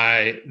 You and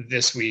I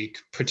this week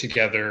put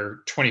together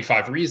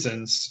 25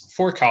 reasons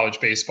for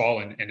college baseball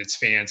and its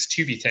fans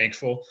to be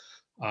thankful.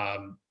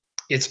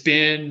 It's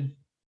been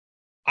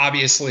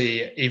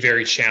obviously a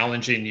very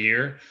challenging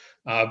year,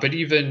 but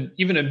even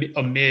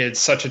amid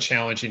such a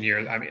challenging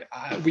year, I mean,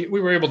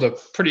 we were able to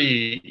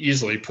pretty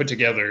easily put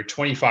together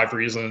 25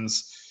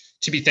 reasons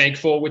to be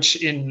thankful, which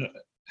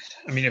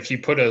if you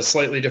put a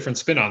slightly different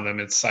spin on them,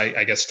 it's,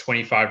 I guess,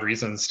 25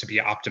 reasons to be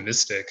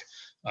optimistic.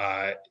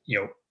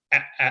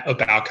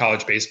 about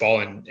college baseball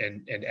and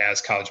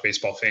as college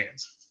baseball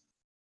fans.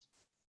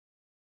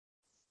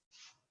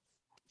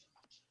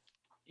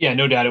 Yeah,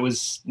 no doubt. It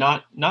was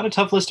not a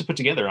tough list to put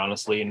together,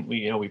 honestly. And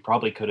we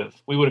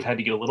would have had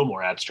to get a little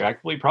more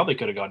abstract. We probably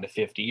could have gone to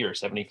 50 or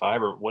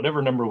 75 or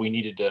whatever number we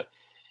needed to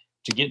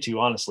get to,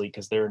 honestly,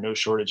 because there are no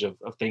shortage of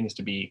things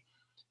to be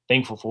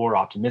thankful for,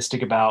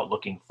 optimistic about,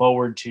 looking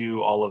forward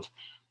to, all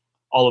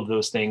of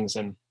those things.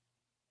 And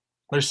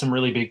there's some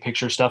really big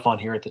picture stuff on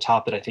here at the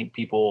top that I think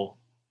people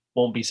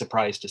won't be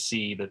surprised to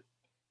see, that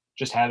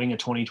just having a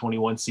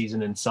 2021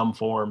 season in some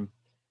form,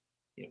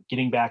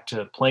 getting back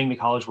to playing the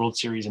College World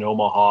Series in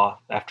Omaha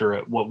after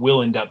what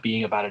will end up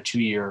being about a 2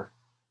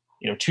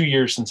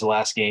 years since the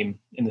last game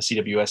in the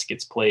CWS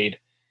gets played.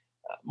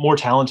 More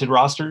talented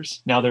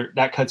rosters. Now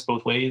that cuts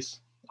both ways.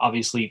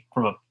 Obviously,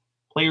 from a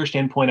player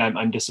standpoint,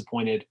 I'm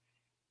disappointed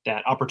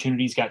that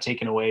opportunities got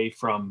taken away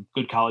from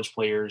good college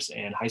players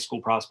and high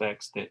school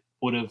prospects that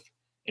would have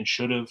and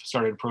should have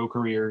started pro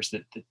careers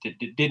that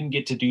didn't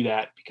get to do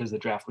that because the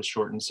draft was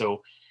shortened.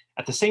 So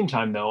at the same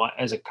time, though,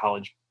 as a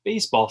college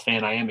baseball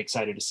fan, I am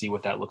excited to see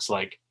what that looks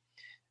like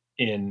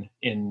in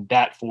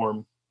that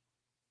form.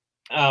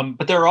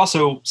 But there are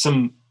also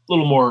some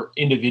little more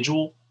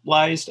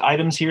individualized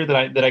items here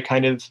that I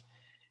kind of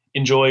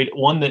enjoyed.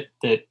 One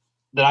that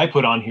I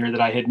put on here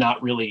that I had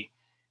not really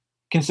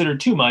considered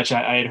too much.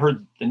 I had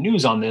heard the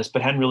news on this,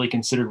 but hadn't really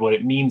considered what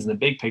it means in the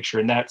big picture.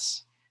 And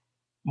that's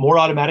more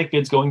automatic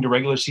bids going to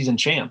regular season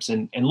champs.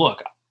 And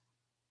look,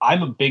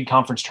 I'm a big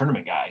conference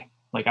tournament guy.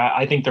 Like,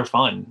 I think they're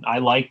fun. I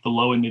like the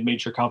low and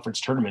mid-major conference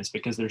tournaments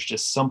because there's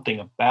just something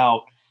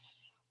about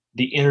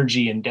the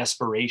energy and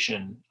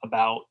desperation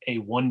about a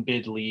one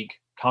bid league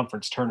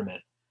conference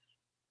tournament,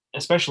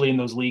 especially in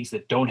those leagues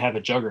that don't have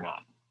a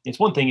juggernaut. It's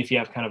one thing if you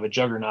have kind of a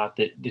juggernaut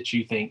that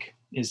you think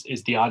is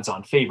the odds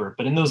on favorite,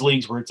 but in those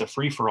leagues where it's a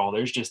free for all,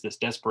 there's just this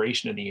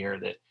desperation in the air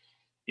that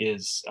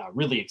is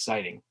really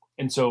exciting.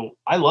 And so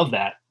I love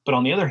that. But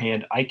on the other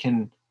hand, I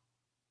can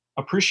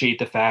appreciate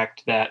the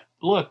fact that,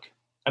 look,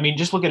 I mean,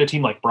 just look at a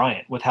team like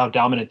Bryant with how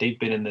dominant they've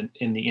been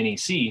in the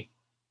NEC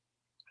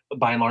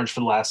by and large for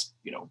the last,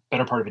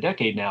 better part of a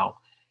decade now.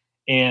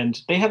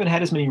 And they haven't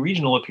had as many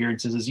regional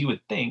appearances as you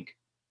would think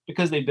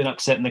because they've been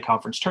upset in the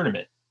conference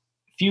tournament.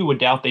 Few would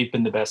doubt they've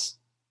been the best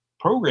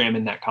program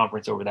in that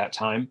conference over that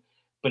time,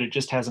 but it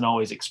just hasn't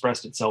always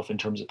expressed itself in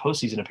terms of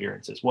postseason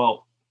appearances.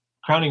 Well,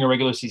 crowning a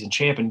regular season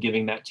champ and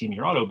giving that team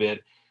your auto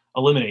bid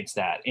eliminates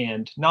that.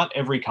 And not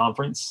every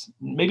conference,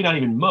 maybe not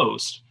even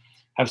most,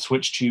 have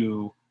switched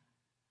to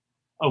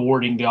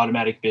awarding the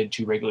automatic bid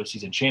to regular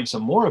season champs. So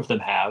more of them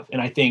have.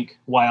 And I think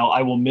while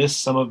I will miss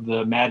some of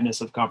the madness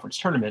of conference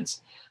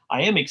tournaments,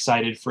 I am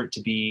excited for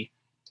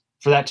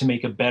that to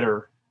make a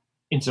better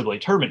NCAA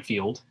tournament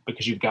field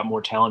because you've got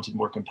more talented,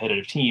 more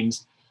competitive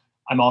teams.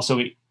 I'm also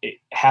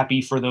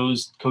happy for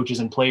those coaches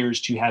and players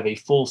to have a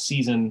full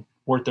season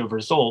worth of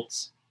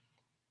results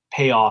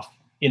pay off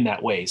in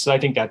that way. So I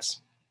think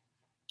that's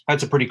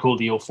a pretty cool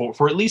deal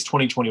for at least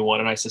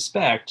 2021. And I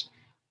suspect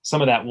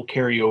some of that will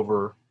carry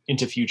over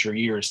into future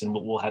years, and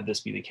we'll have this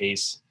be the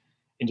case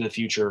into the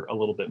future a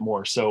little bit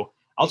more. So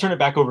I'll turn it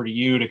back over to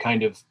you to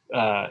kind of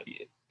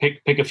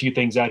pick a few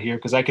things out here,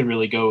 because I could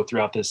really go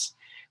throughout this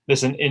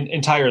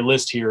entire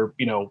list here,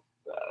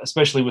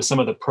 especially with some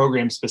of the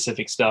program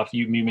specific stuff.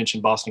 You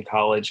mentioned Boston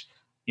College,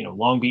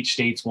 Long Beach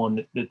State's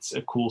one that's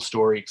a cool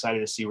story. Excited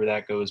to see where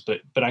that goes.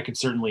 But I could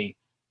certainly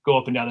go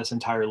up and down this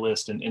entire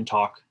list and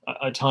talk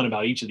a ton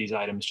about each of these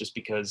items, just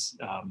because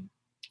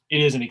it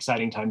is an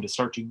exciting time to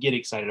start to get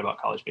excited about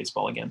college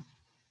baseball again.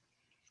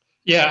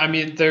 Yeah, I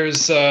mean,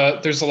 there's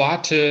a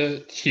lot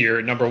to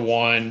hear. Number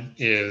one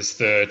is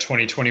the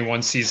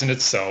 2021 season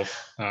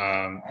itself.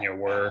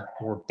 We're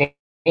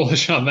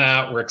bullish on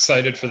that. We're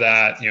excited for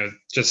that.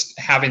 Just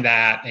having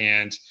that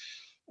and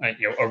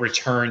a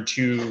return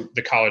to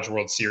the College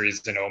World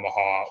Series in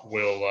Omaha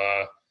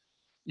will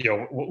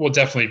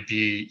definitely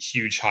be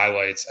huge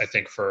highlights, I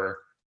think, for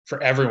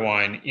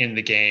everyone in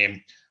the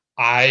game.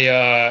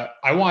 I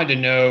wanted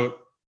to note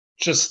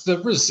just the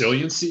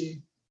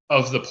resiliency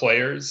of the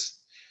players.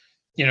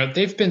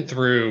 They've been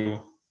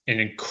through an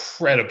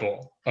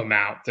incredible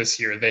amount this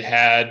year. They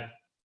had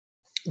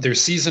their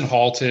season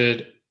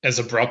halted as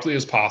abruptly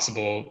as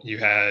possible. You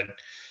had,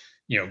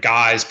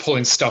 guys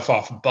pulling stuff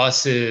off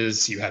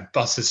buses. You had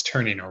buses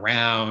turning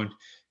around.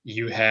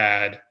 You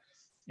had,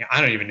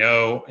 I don't even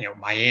know,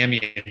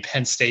 Miami and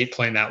Penn State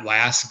playing that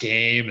last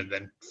game and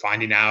then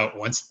finding out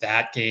once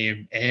that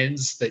game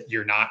ends that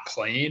you're not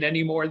playing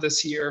anymore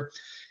this year.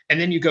 And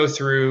then you go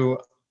through,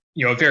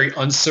 a very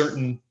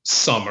uncertain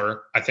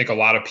summer. I think a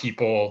lot of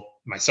people,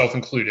 myself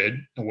included,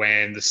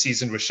 when the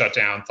season was shut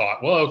down,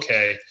 thought, well,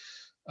 okay,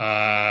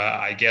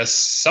 I guess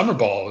summer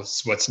ball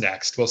is what's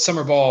next. Well,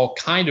 summer ball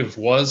kind of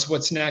was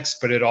what's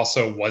next, but it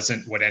also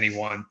wasn't what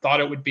anyone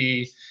thought it would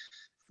be,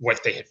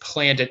 what they had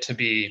planned it to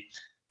be.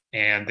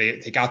 And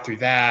they got through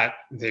that.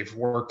 They've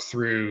worked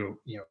through,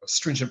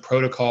 stringent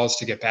protocols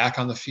to get back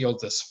on the field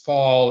this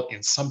fall.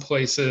 In some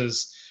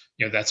places,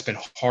 that's been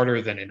harder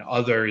than in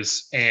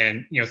others.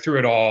 And, through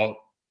it all,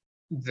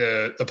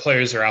 the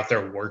players are out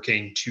there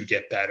working to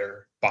get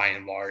better by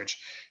and large.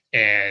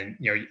 And,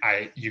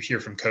 you hear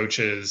from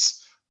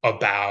coaches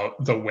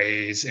about the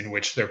ways in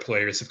which their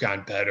players have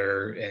gotten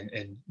better.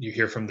 And you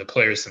hear from the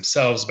players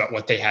themselves about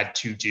what they had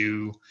to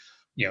do,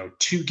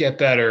 to get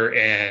better.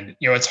 And,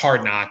 it's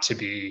hard not to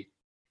be,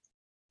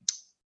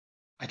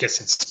 I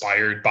guess,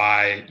 inspired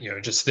by,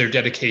 just their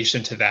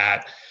dedication to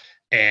that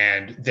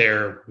and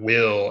their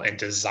will and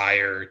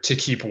desire to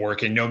keep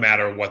working no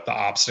matter what the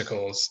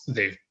obstacles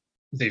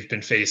they've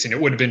been facing. It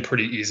would have been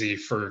pretty easy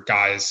for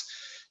guys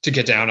to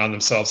get down on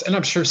themselves, and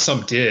I'm sure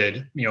some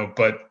did,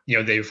 but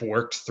they've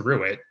worked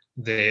through it.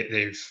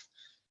 They've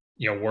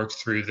worked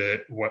through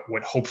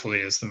what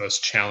hopefully is the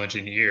most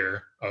challenging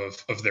year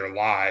of their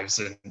lives,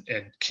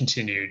 and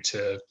continued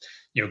to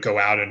go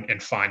out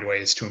and find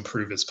ways to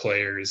improve as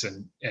players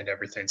and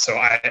everything. So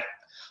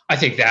I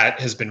think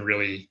that has been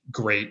really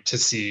great to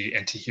see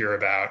and to hear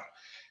about.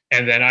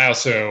 And then I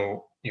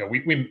also,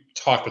 we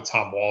talked with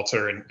Tom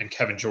Walter and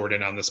Kevin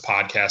Jordan on this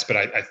podcast, but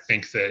I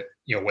think that,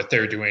 what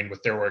they're doing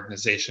with their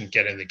organization,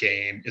 Get in the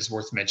Game, is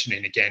worth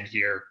mentioning again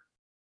here.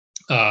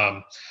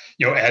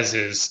 As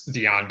is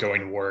the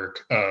ongoing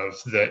work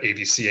of the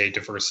ABCA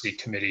Diversity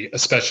Committee,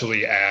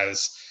 especially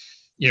as,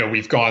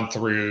 we've gone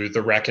through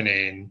the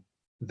reckoning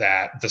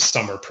that the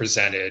summer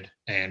presented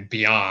and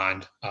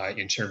beyond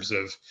in terms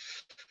of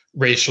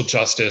racial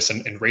justice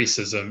and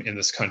racism in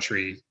this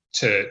country,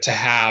 to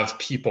have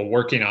people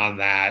working on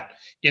that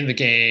in the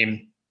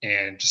game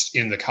and just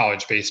in the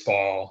college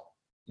baseball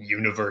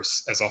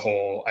universe as a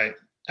whole.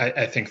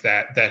 I think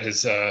that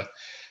has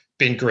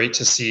been great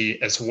to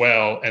see as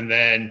well. And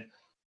then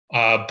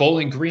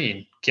Bowling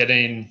Green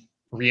getting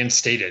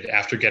reinstated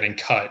after getting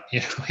cut.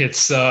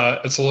 It's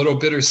a little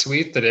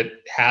bittersweet that it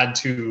had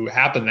to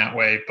happen that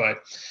way, but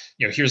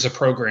here's a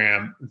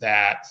program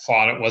that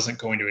thought it wasn't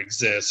going to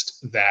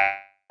exist, that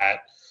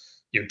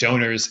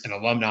donors and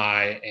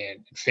alumni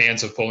and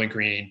fans of Bowling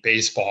Green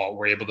baseball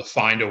were able to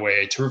find a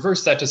way to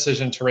reverse that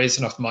decision, to raise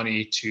enough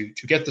money to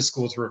get the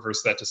school to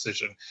reverse that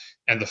decision.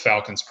 And the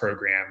Falcons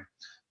program,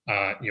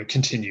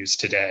 continues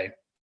today.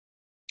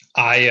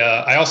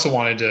 I also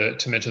wanted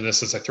to mention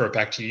this as I throw it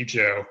back to you,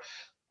 Joe.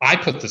 I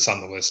put this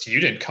on the list. You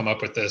didn't come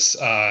up with this,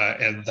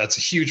 and that's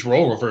a huge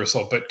role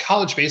reversal. But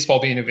college baseball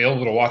being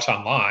available to watch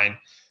online,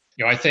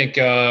 I think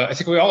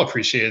we all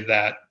appreciated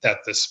that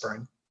this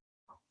spring.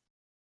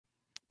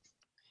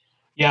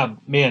 Yeah,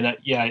 man.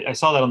 I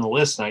saw that on the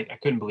list, and I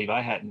couldn't believe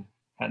I hadn't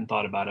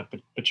thought about it.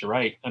 But you're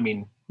right. I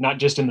mean, not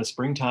just in the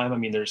springtime. I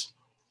mean, there's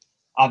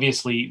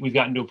obviously we've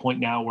gotten to a point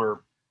now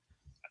where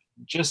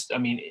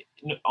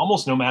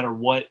almost no matter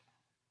what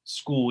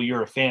school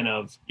you're a fan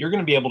of, you're going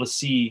to be able to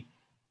see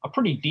a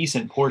pretty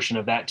decent portion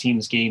of that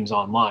team's games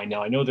online.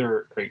 Now, I know there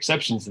are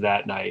exceptions to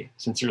that, and I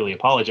sincerely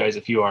apologize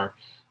if you are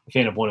a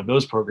fan of one of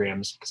those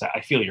programs, because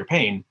I feel your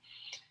pain.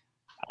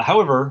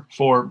 However,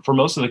 for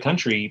most of the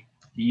country,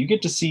 you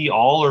get to see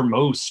all or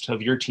most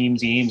of your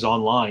team's games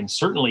online,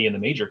 certainly in the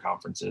major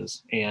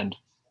conferences. And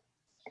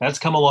that's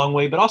come a long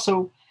way. But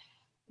also,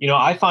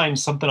 I find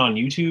something on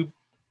YouTube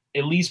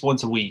at least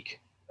once a week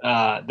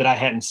that I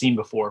hadn't seen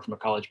before from a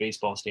college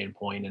baseball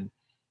standpoint.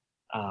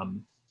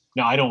 And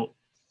now I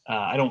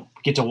don't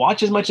get to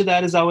watch as much of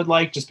that as I would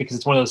like, just because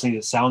it's one of those things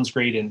that sounds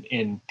great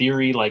in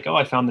theory, like, oh,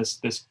 I found this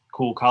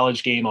cool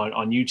college game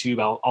on YouTube.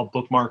 I'll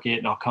bookmark it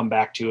and I'll come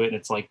back to it. And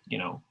it's like,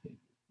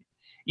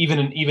 even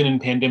in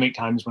pandemic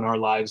times when our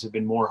lives have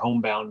been more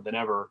homebound than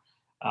ever,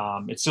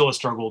 it's still a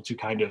struggle to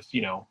kind of,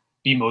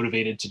 be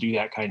motivated to do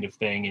that kind of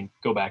thing and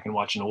go back and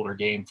watch an older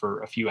game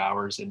for a few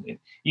hours and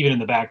even in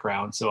the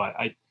background. So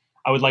I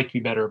would like to be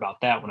better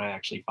about that when I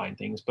actually find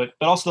things, but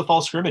also the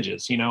fall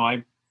scrimmages.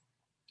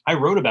 I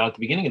wrote about at the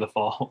beginning of the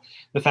fall,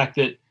 the fact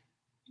that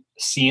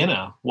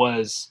Siena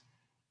was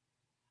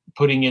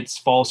putting its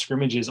fall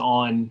scrimmages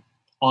online.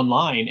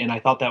 And I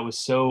thought that was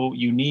so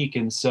unique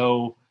and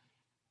so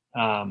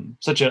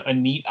such a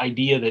neat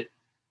idea that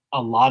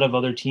a lot of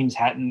other teams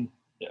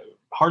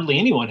hardly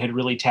anyone had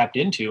really tapped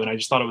into. And I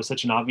just thought it was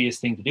such an obvious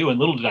thing to do. And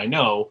little did I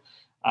know,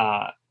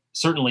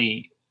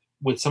 certainly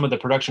with some of the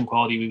production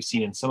quality we've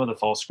seen in some of the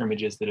fall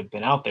scrimmages that have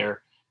been out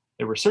there,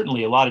 there were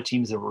certainly a lot of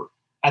teams that were,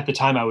 at the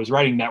time I was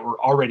writing that, were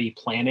already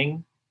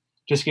planning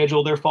to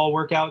schedule their fall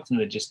workouts, and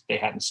they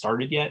hadn't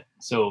started yet.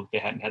 So they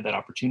hadn't had that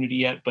opportunity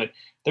yet. But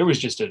there was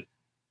just an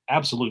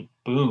absolute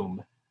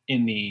boom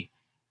in the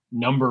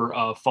number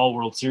of Fall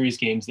World Series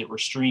games that were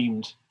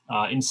streamed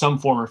in some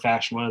form or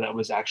fashion, whether that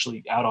was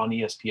actually out on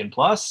ESPN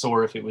Plus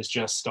or if it was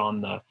just on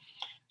the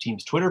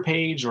team's Twitter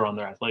page or on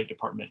their athletic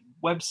department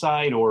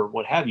website or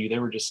what have you.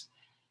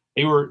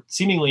 They were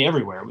seemingly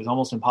everywhere. It was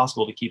almost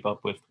impossible to keep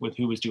up with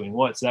who was doing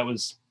what. So that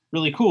was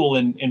really cool.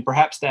 And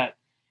perhaps that,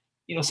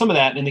 some of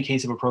that in the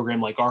case of a program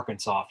like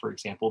Arkansas, for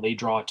example, they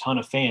draw a ton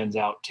of fans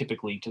out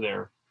typically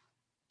to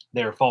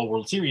their Fall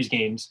World Series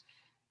games,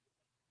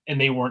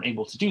 and they weren't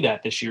able to do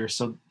that this year.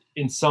 So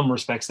in some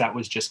respects, that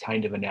was just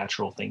kind of a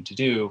natural thing to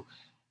do.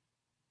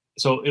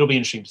 So it'll be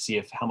interesting to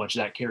see how much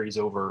that carries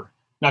over,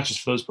 not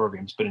just for those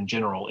programs, but in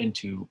general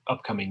into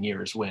upcoming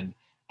years when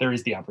there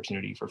is the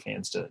opportunity for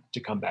fans to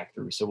come back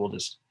through. So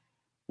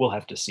we'll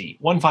have to see.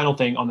 One final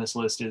thing on this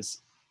list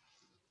is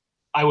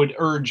I would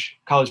urge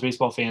college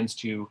baseball fans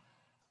to,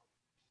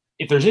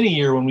 if there's any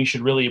year when we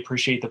should really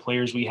appreciate the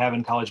players we have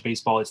in college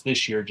baseball, it's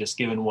this year, just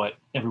given what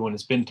everyone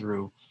has been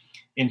through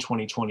in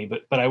 2020.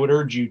 But I would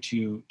urge you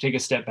to take a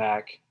step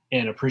back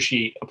and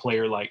appreciate a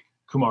player like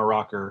Kumar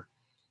Rocker.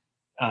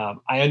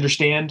 I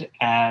understand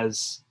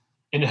as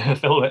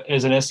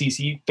an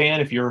SEC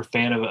fan, if you're a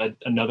fan of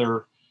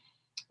another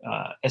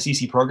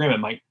SEC program, it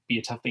might be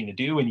a tough thing to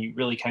do, and you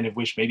really kind of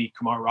wish maybe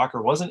Kumar Rocker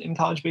wasn't in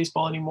college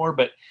baseball anymore.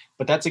 But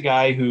that's a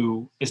guy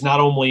who is not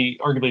only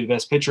arguably the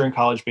best pitcher in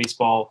college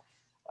baseball,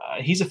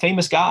 he's a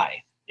famous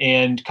guy,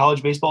 and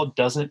college baseball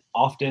doesn't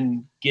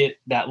often get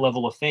that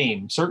level of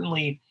fame.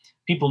 Certainly,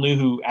 people knew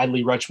who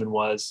Adley Rutschman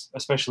was,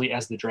 especially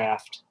as the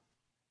draft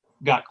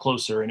got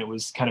closer, and it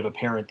was kind of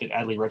apparent that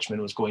Adley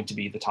Rutschman was going to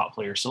be the top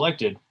player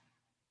selected.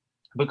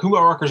 But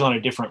Kumar Rocker's on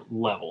a different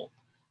level.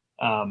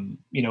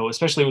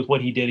 Especially with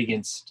what he did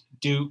against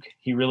Duke,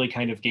 he really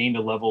kind of gained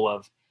a level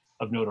of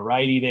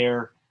notoriety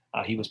there.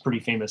 He was pretty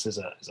famous as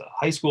a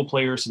high school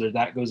player, so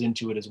that goes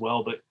into it as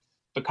well. But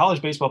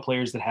college baseball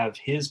players that have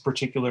his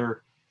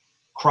particular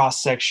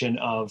cross section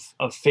of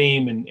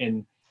fame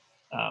and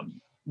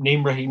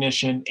name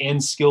recognition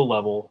and skill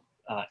level,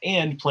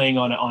 and playing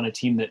on a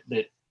team that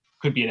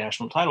could be a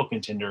national title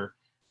contender,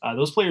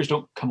 those players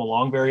don't come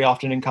along very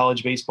often in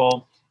college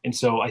baseball. And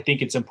so I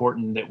think it's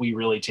important that we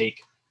really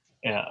take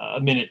a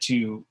minute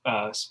to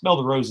smell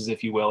the roses,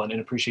 if you will, and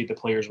appreciate the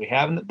players we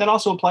have. And that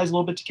also applies a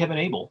little bit to Kevin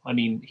Abel. I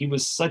mean, he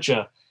was such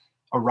a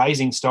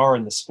rising star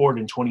in the sport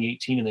in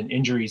 2018, and then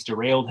injuries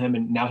derailed him.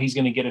 And now he's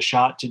going to get a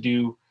shot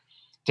to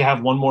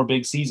have one more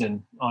big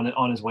season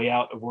on his way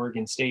out of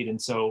Oregon State.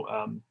 And so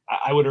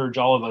I would urge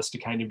all of us to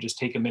kind of just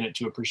take a minute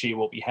to appreciate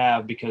what we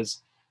have,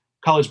 because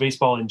college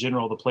baseball in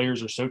general, the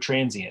players are so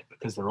transient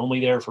because they're only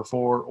there for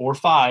 4 or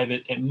 5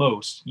 at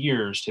most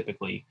years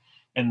typically,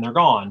 and they're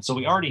gone. So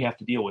we already have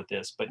to deal with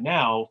this. But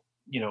now,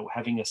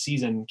 having a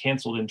season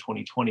canceled in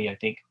 2020, I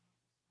think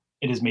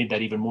it has made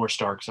that even more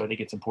stark. So I think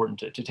it's important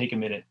to take a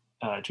minute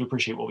to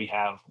appreciate what we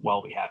have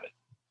while we have it.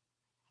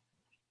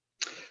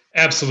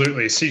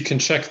 Absolutely. So you can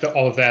check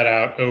all of that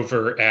out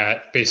over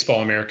at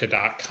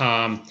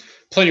baseballamerica.com.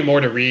 Plenty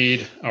more to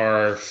read.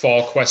 Our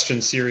fall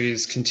question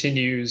series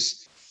continues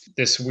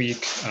this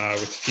week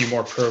with a few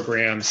more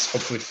programs.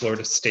 Hopefully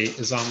Florida State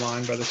is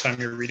online by the time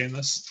you're reading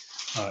this.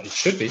 It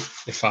should be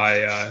if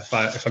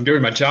I'm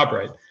doing my job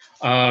right.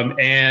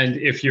 And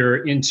if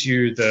you're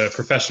into the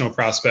professional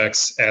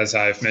prospects, as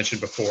I've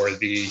mentioned before,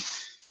 the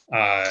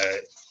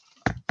top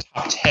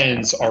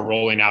 10s are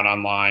rolling out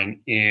online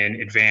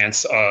in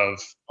advance of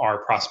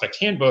our prospect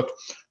handbook,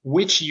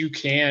 which you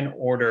can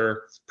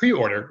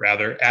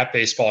pre-order at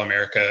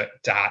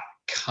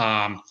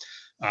baseballamerica.com.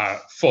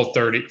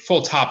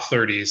 Full top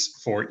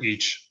 30s for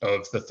each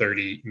of the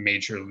 30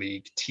 major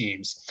league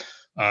teams.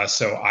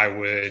 So I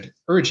would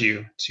urge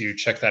you to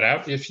check that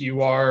out if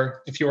you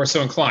are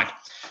so inclined.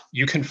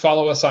 You can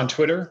follow us on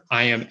Twitter.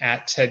 I am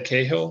at Ted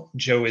Cahill.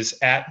 Joe is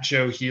at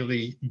Joe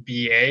Healy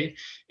BA.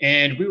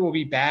 And we will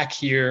be back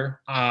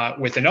here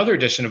with another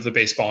edition of the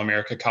Baseball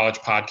America College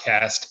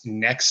Podcast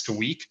next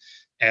week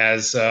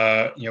as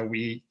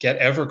we get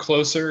ever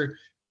closer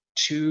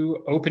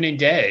to opening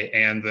day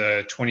and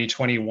the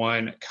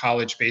 2021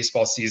 college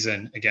baseball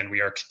season. Again,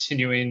 we are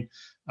continuing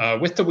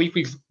with the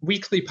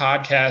weekly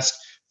podcast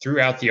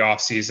throughout the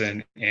off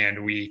season,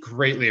 and we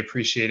greatly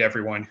appreciate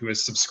everyone who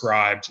has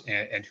subscribed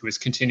and who is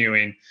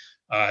continuing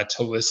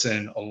to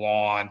listen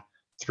along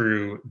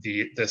through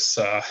this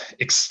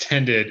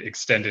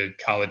extended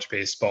college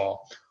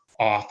baseball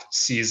off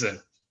season.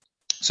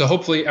 So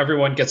hopefully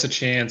everyone gets a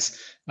chance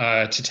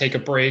to take a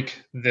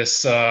break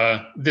this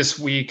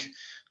week,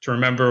 to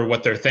remember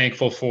what they're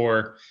thankful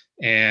for,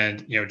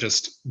 and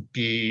just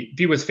be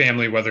with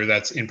family, whether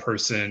that's in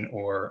person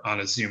or on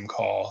a Zoom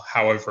call.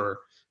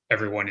 However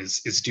everyone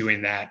is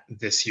doing that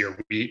this year.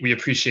 We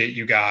appreciate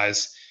you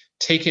guys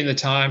taking the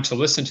time to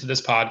listen to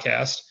this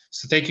podcast.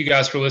 So thank you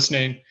guys for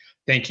listening.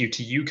 Thank you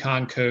to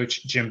UConn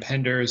coach Jim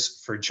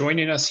Penders for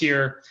joining us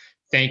here.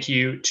 Thank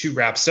you to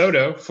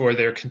Rapsodo for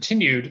their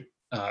continued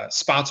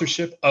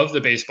sponsorship of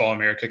the Baseball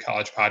America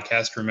College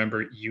Podcast.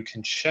 Remember, you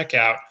can check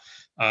out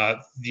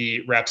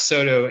the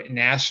Rapsodo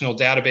National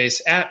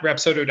Database at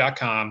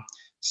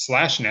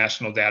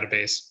rapsodo.com/national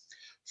database.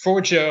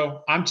 For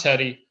Joe, I'm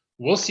Teddy.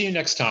 We'll see you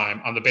next time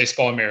on the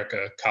Baseball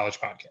America College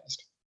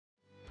Podcast.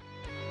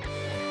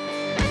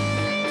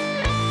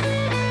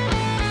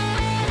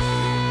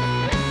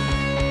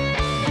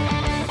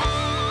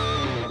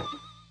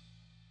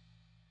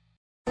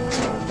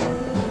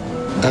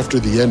 After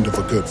the end of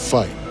a good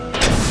fight,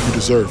 you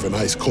deserve an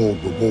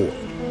ice-cold reward.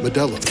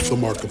 Modelo is the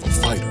mark of a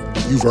fighter.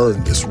 You've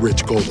earned this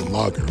rich golden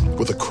lager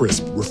with a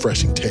crisp,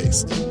 refreshing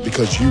taste.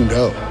 Because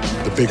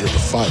the bigger the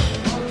fight,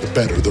 the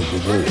better the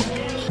reward.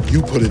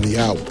 You put in the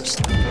hours,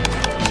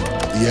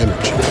 the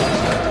energy,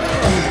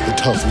 the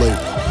tough labor.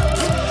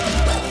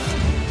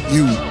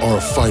 You are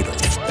a fighter,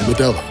 and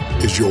Modelo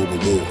is your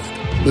reward.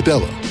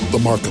 Modelo, the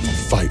mark of a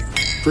fighter.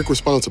 Drink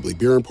responsibly.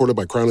 Beer imported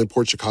by Crown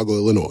Imports, Chicago,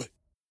 Illinois.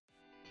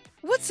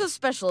 What's so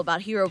special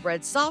about Hero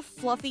Bread's soft,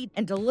 fluffy,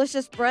 and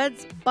delicious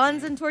breads,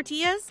 buns, and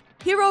tortillas?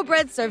 Hero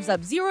Bread serves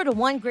up 0 to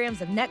 1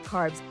 grams of net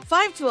carbs,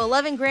 5 to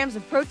 11 grams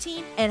of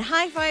protein, and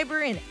high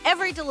fiber in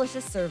every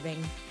delicious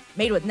serving.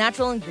 Made with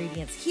natural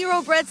ingredients,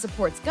 Hero Bread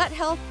supports gut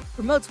health,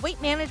 promotes weight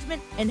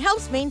management, and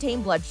helps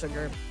maintain blood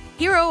sugar.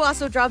 Hero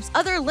also drops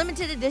other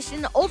limited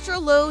edition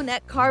ultra-low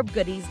net carb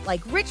goodies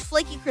like rich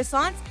flaky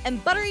croissants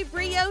and buttery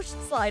brioche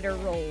slider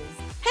rolls.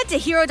 Head to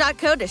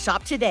hero.co to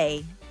shop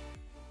today.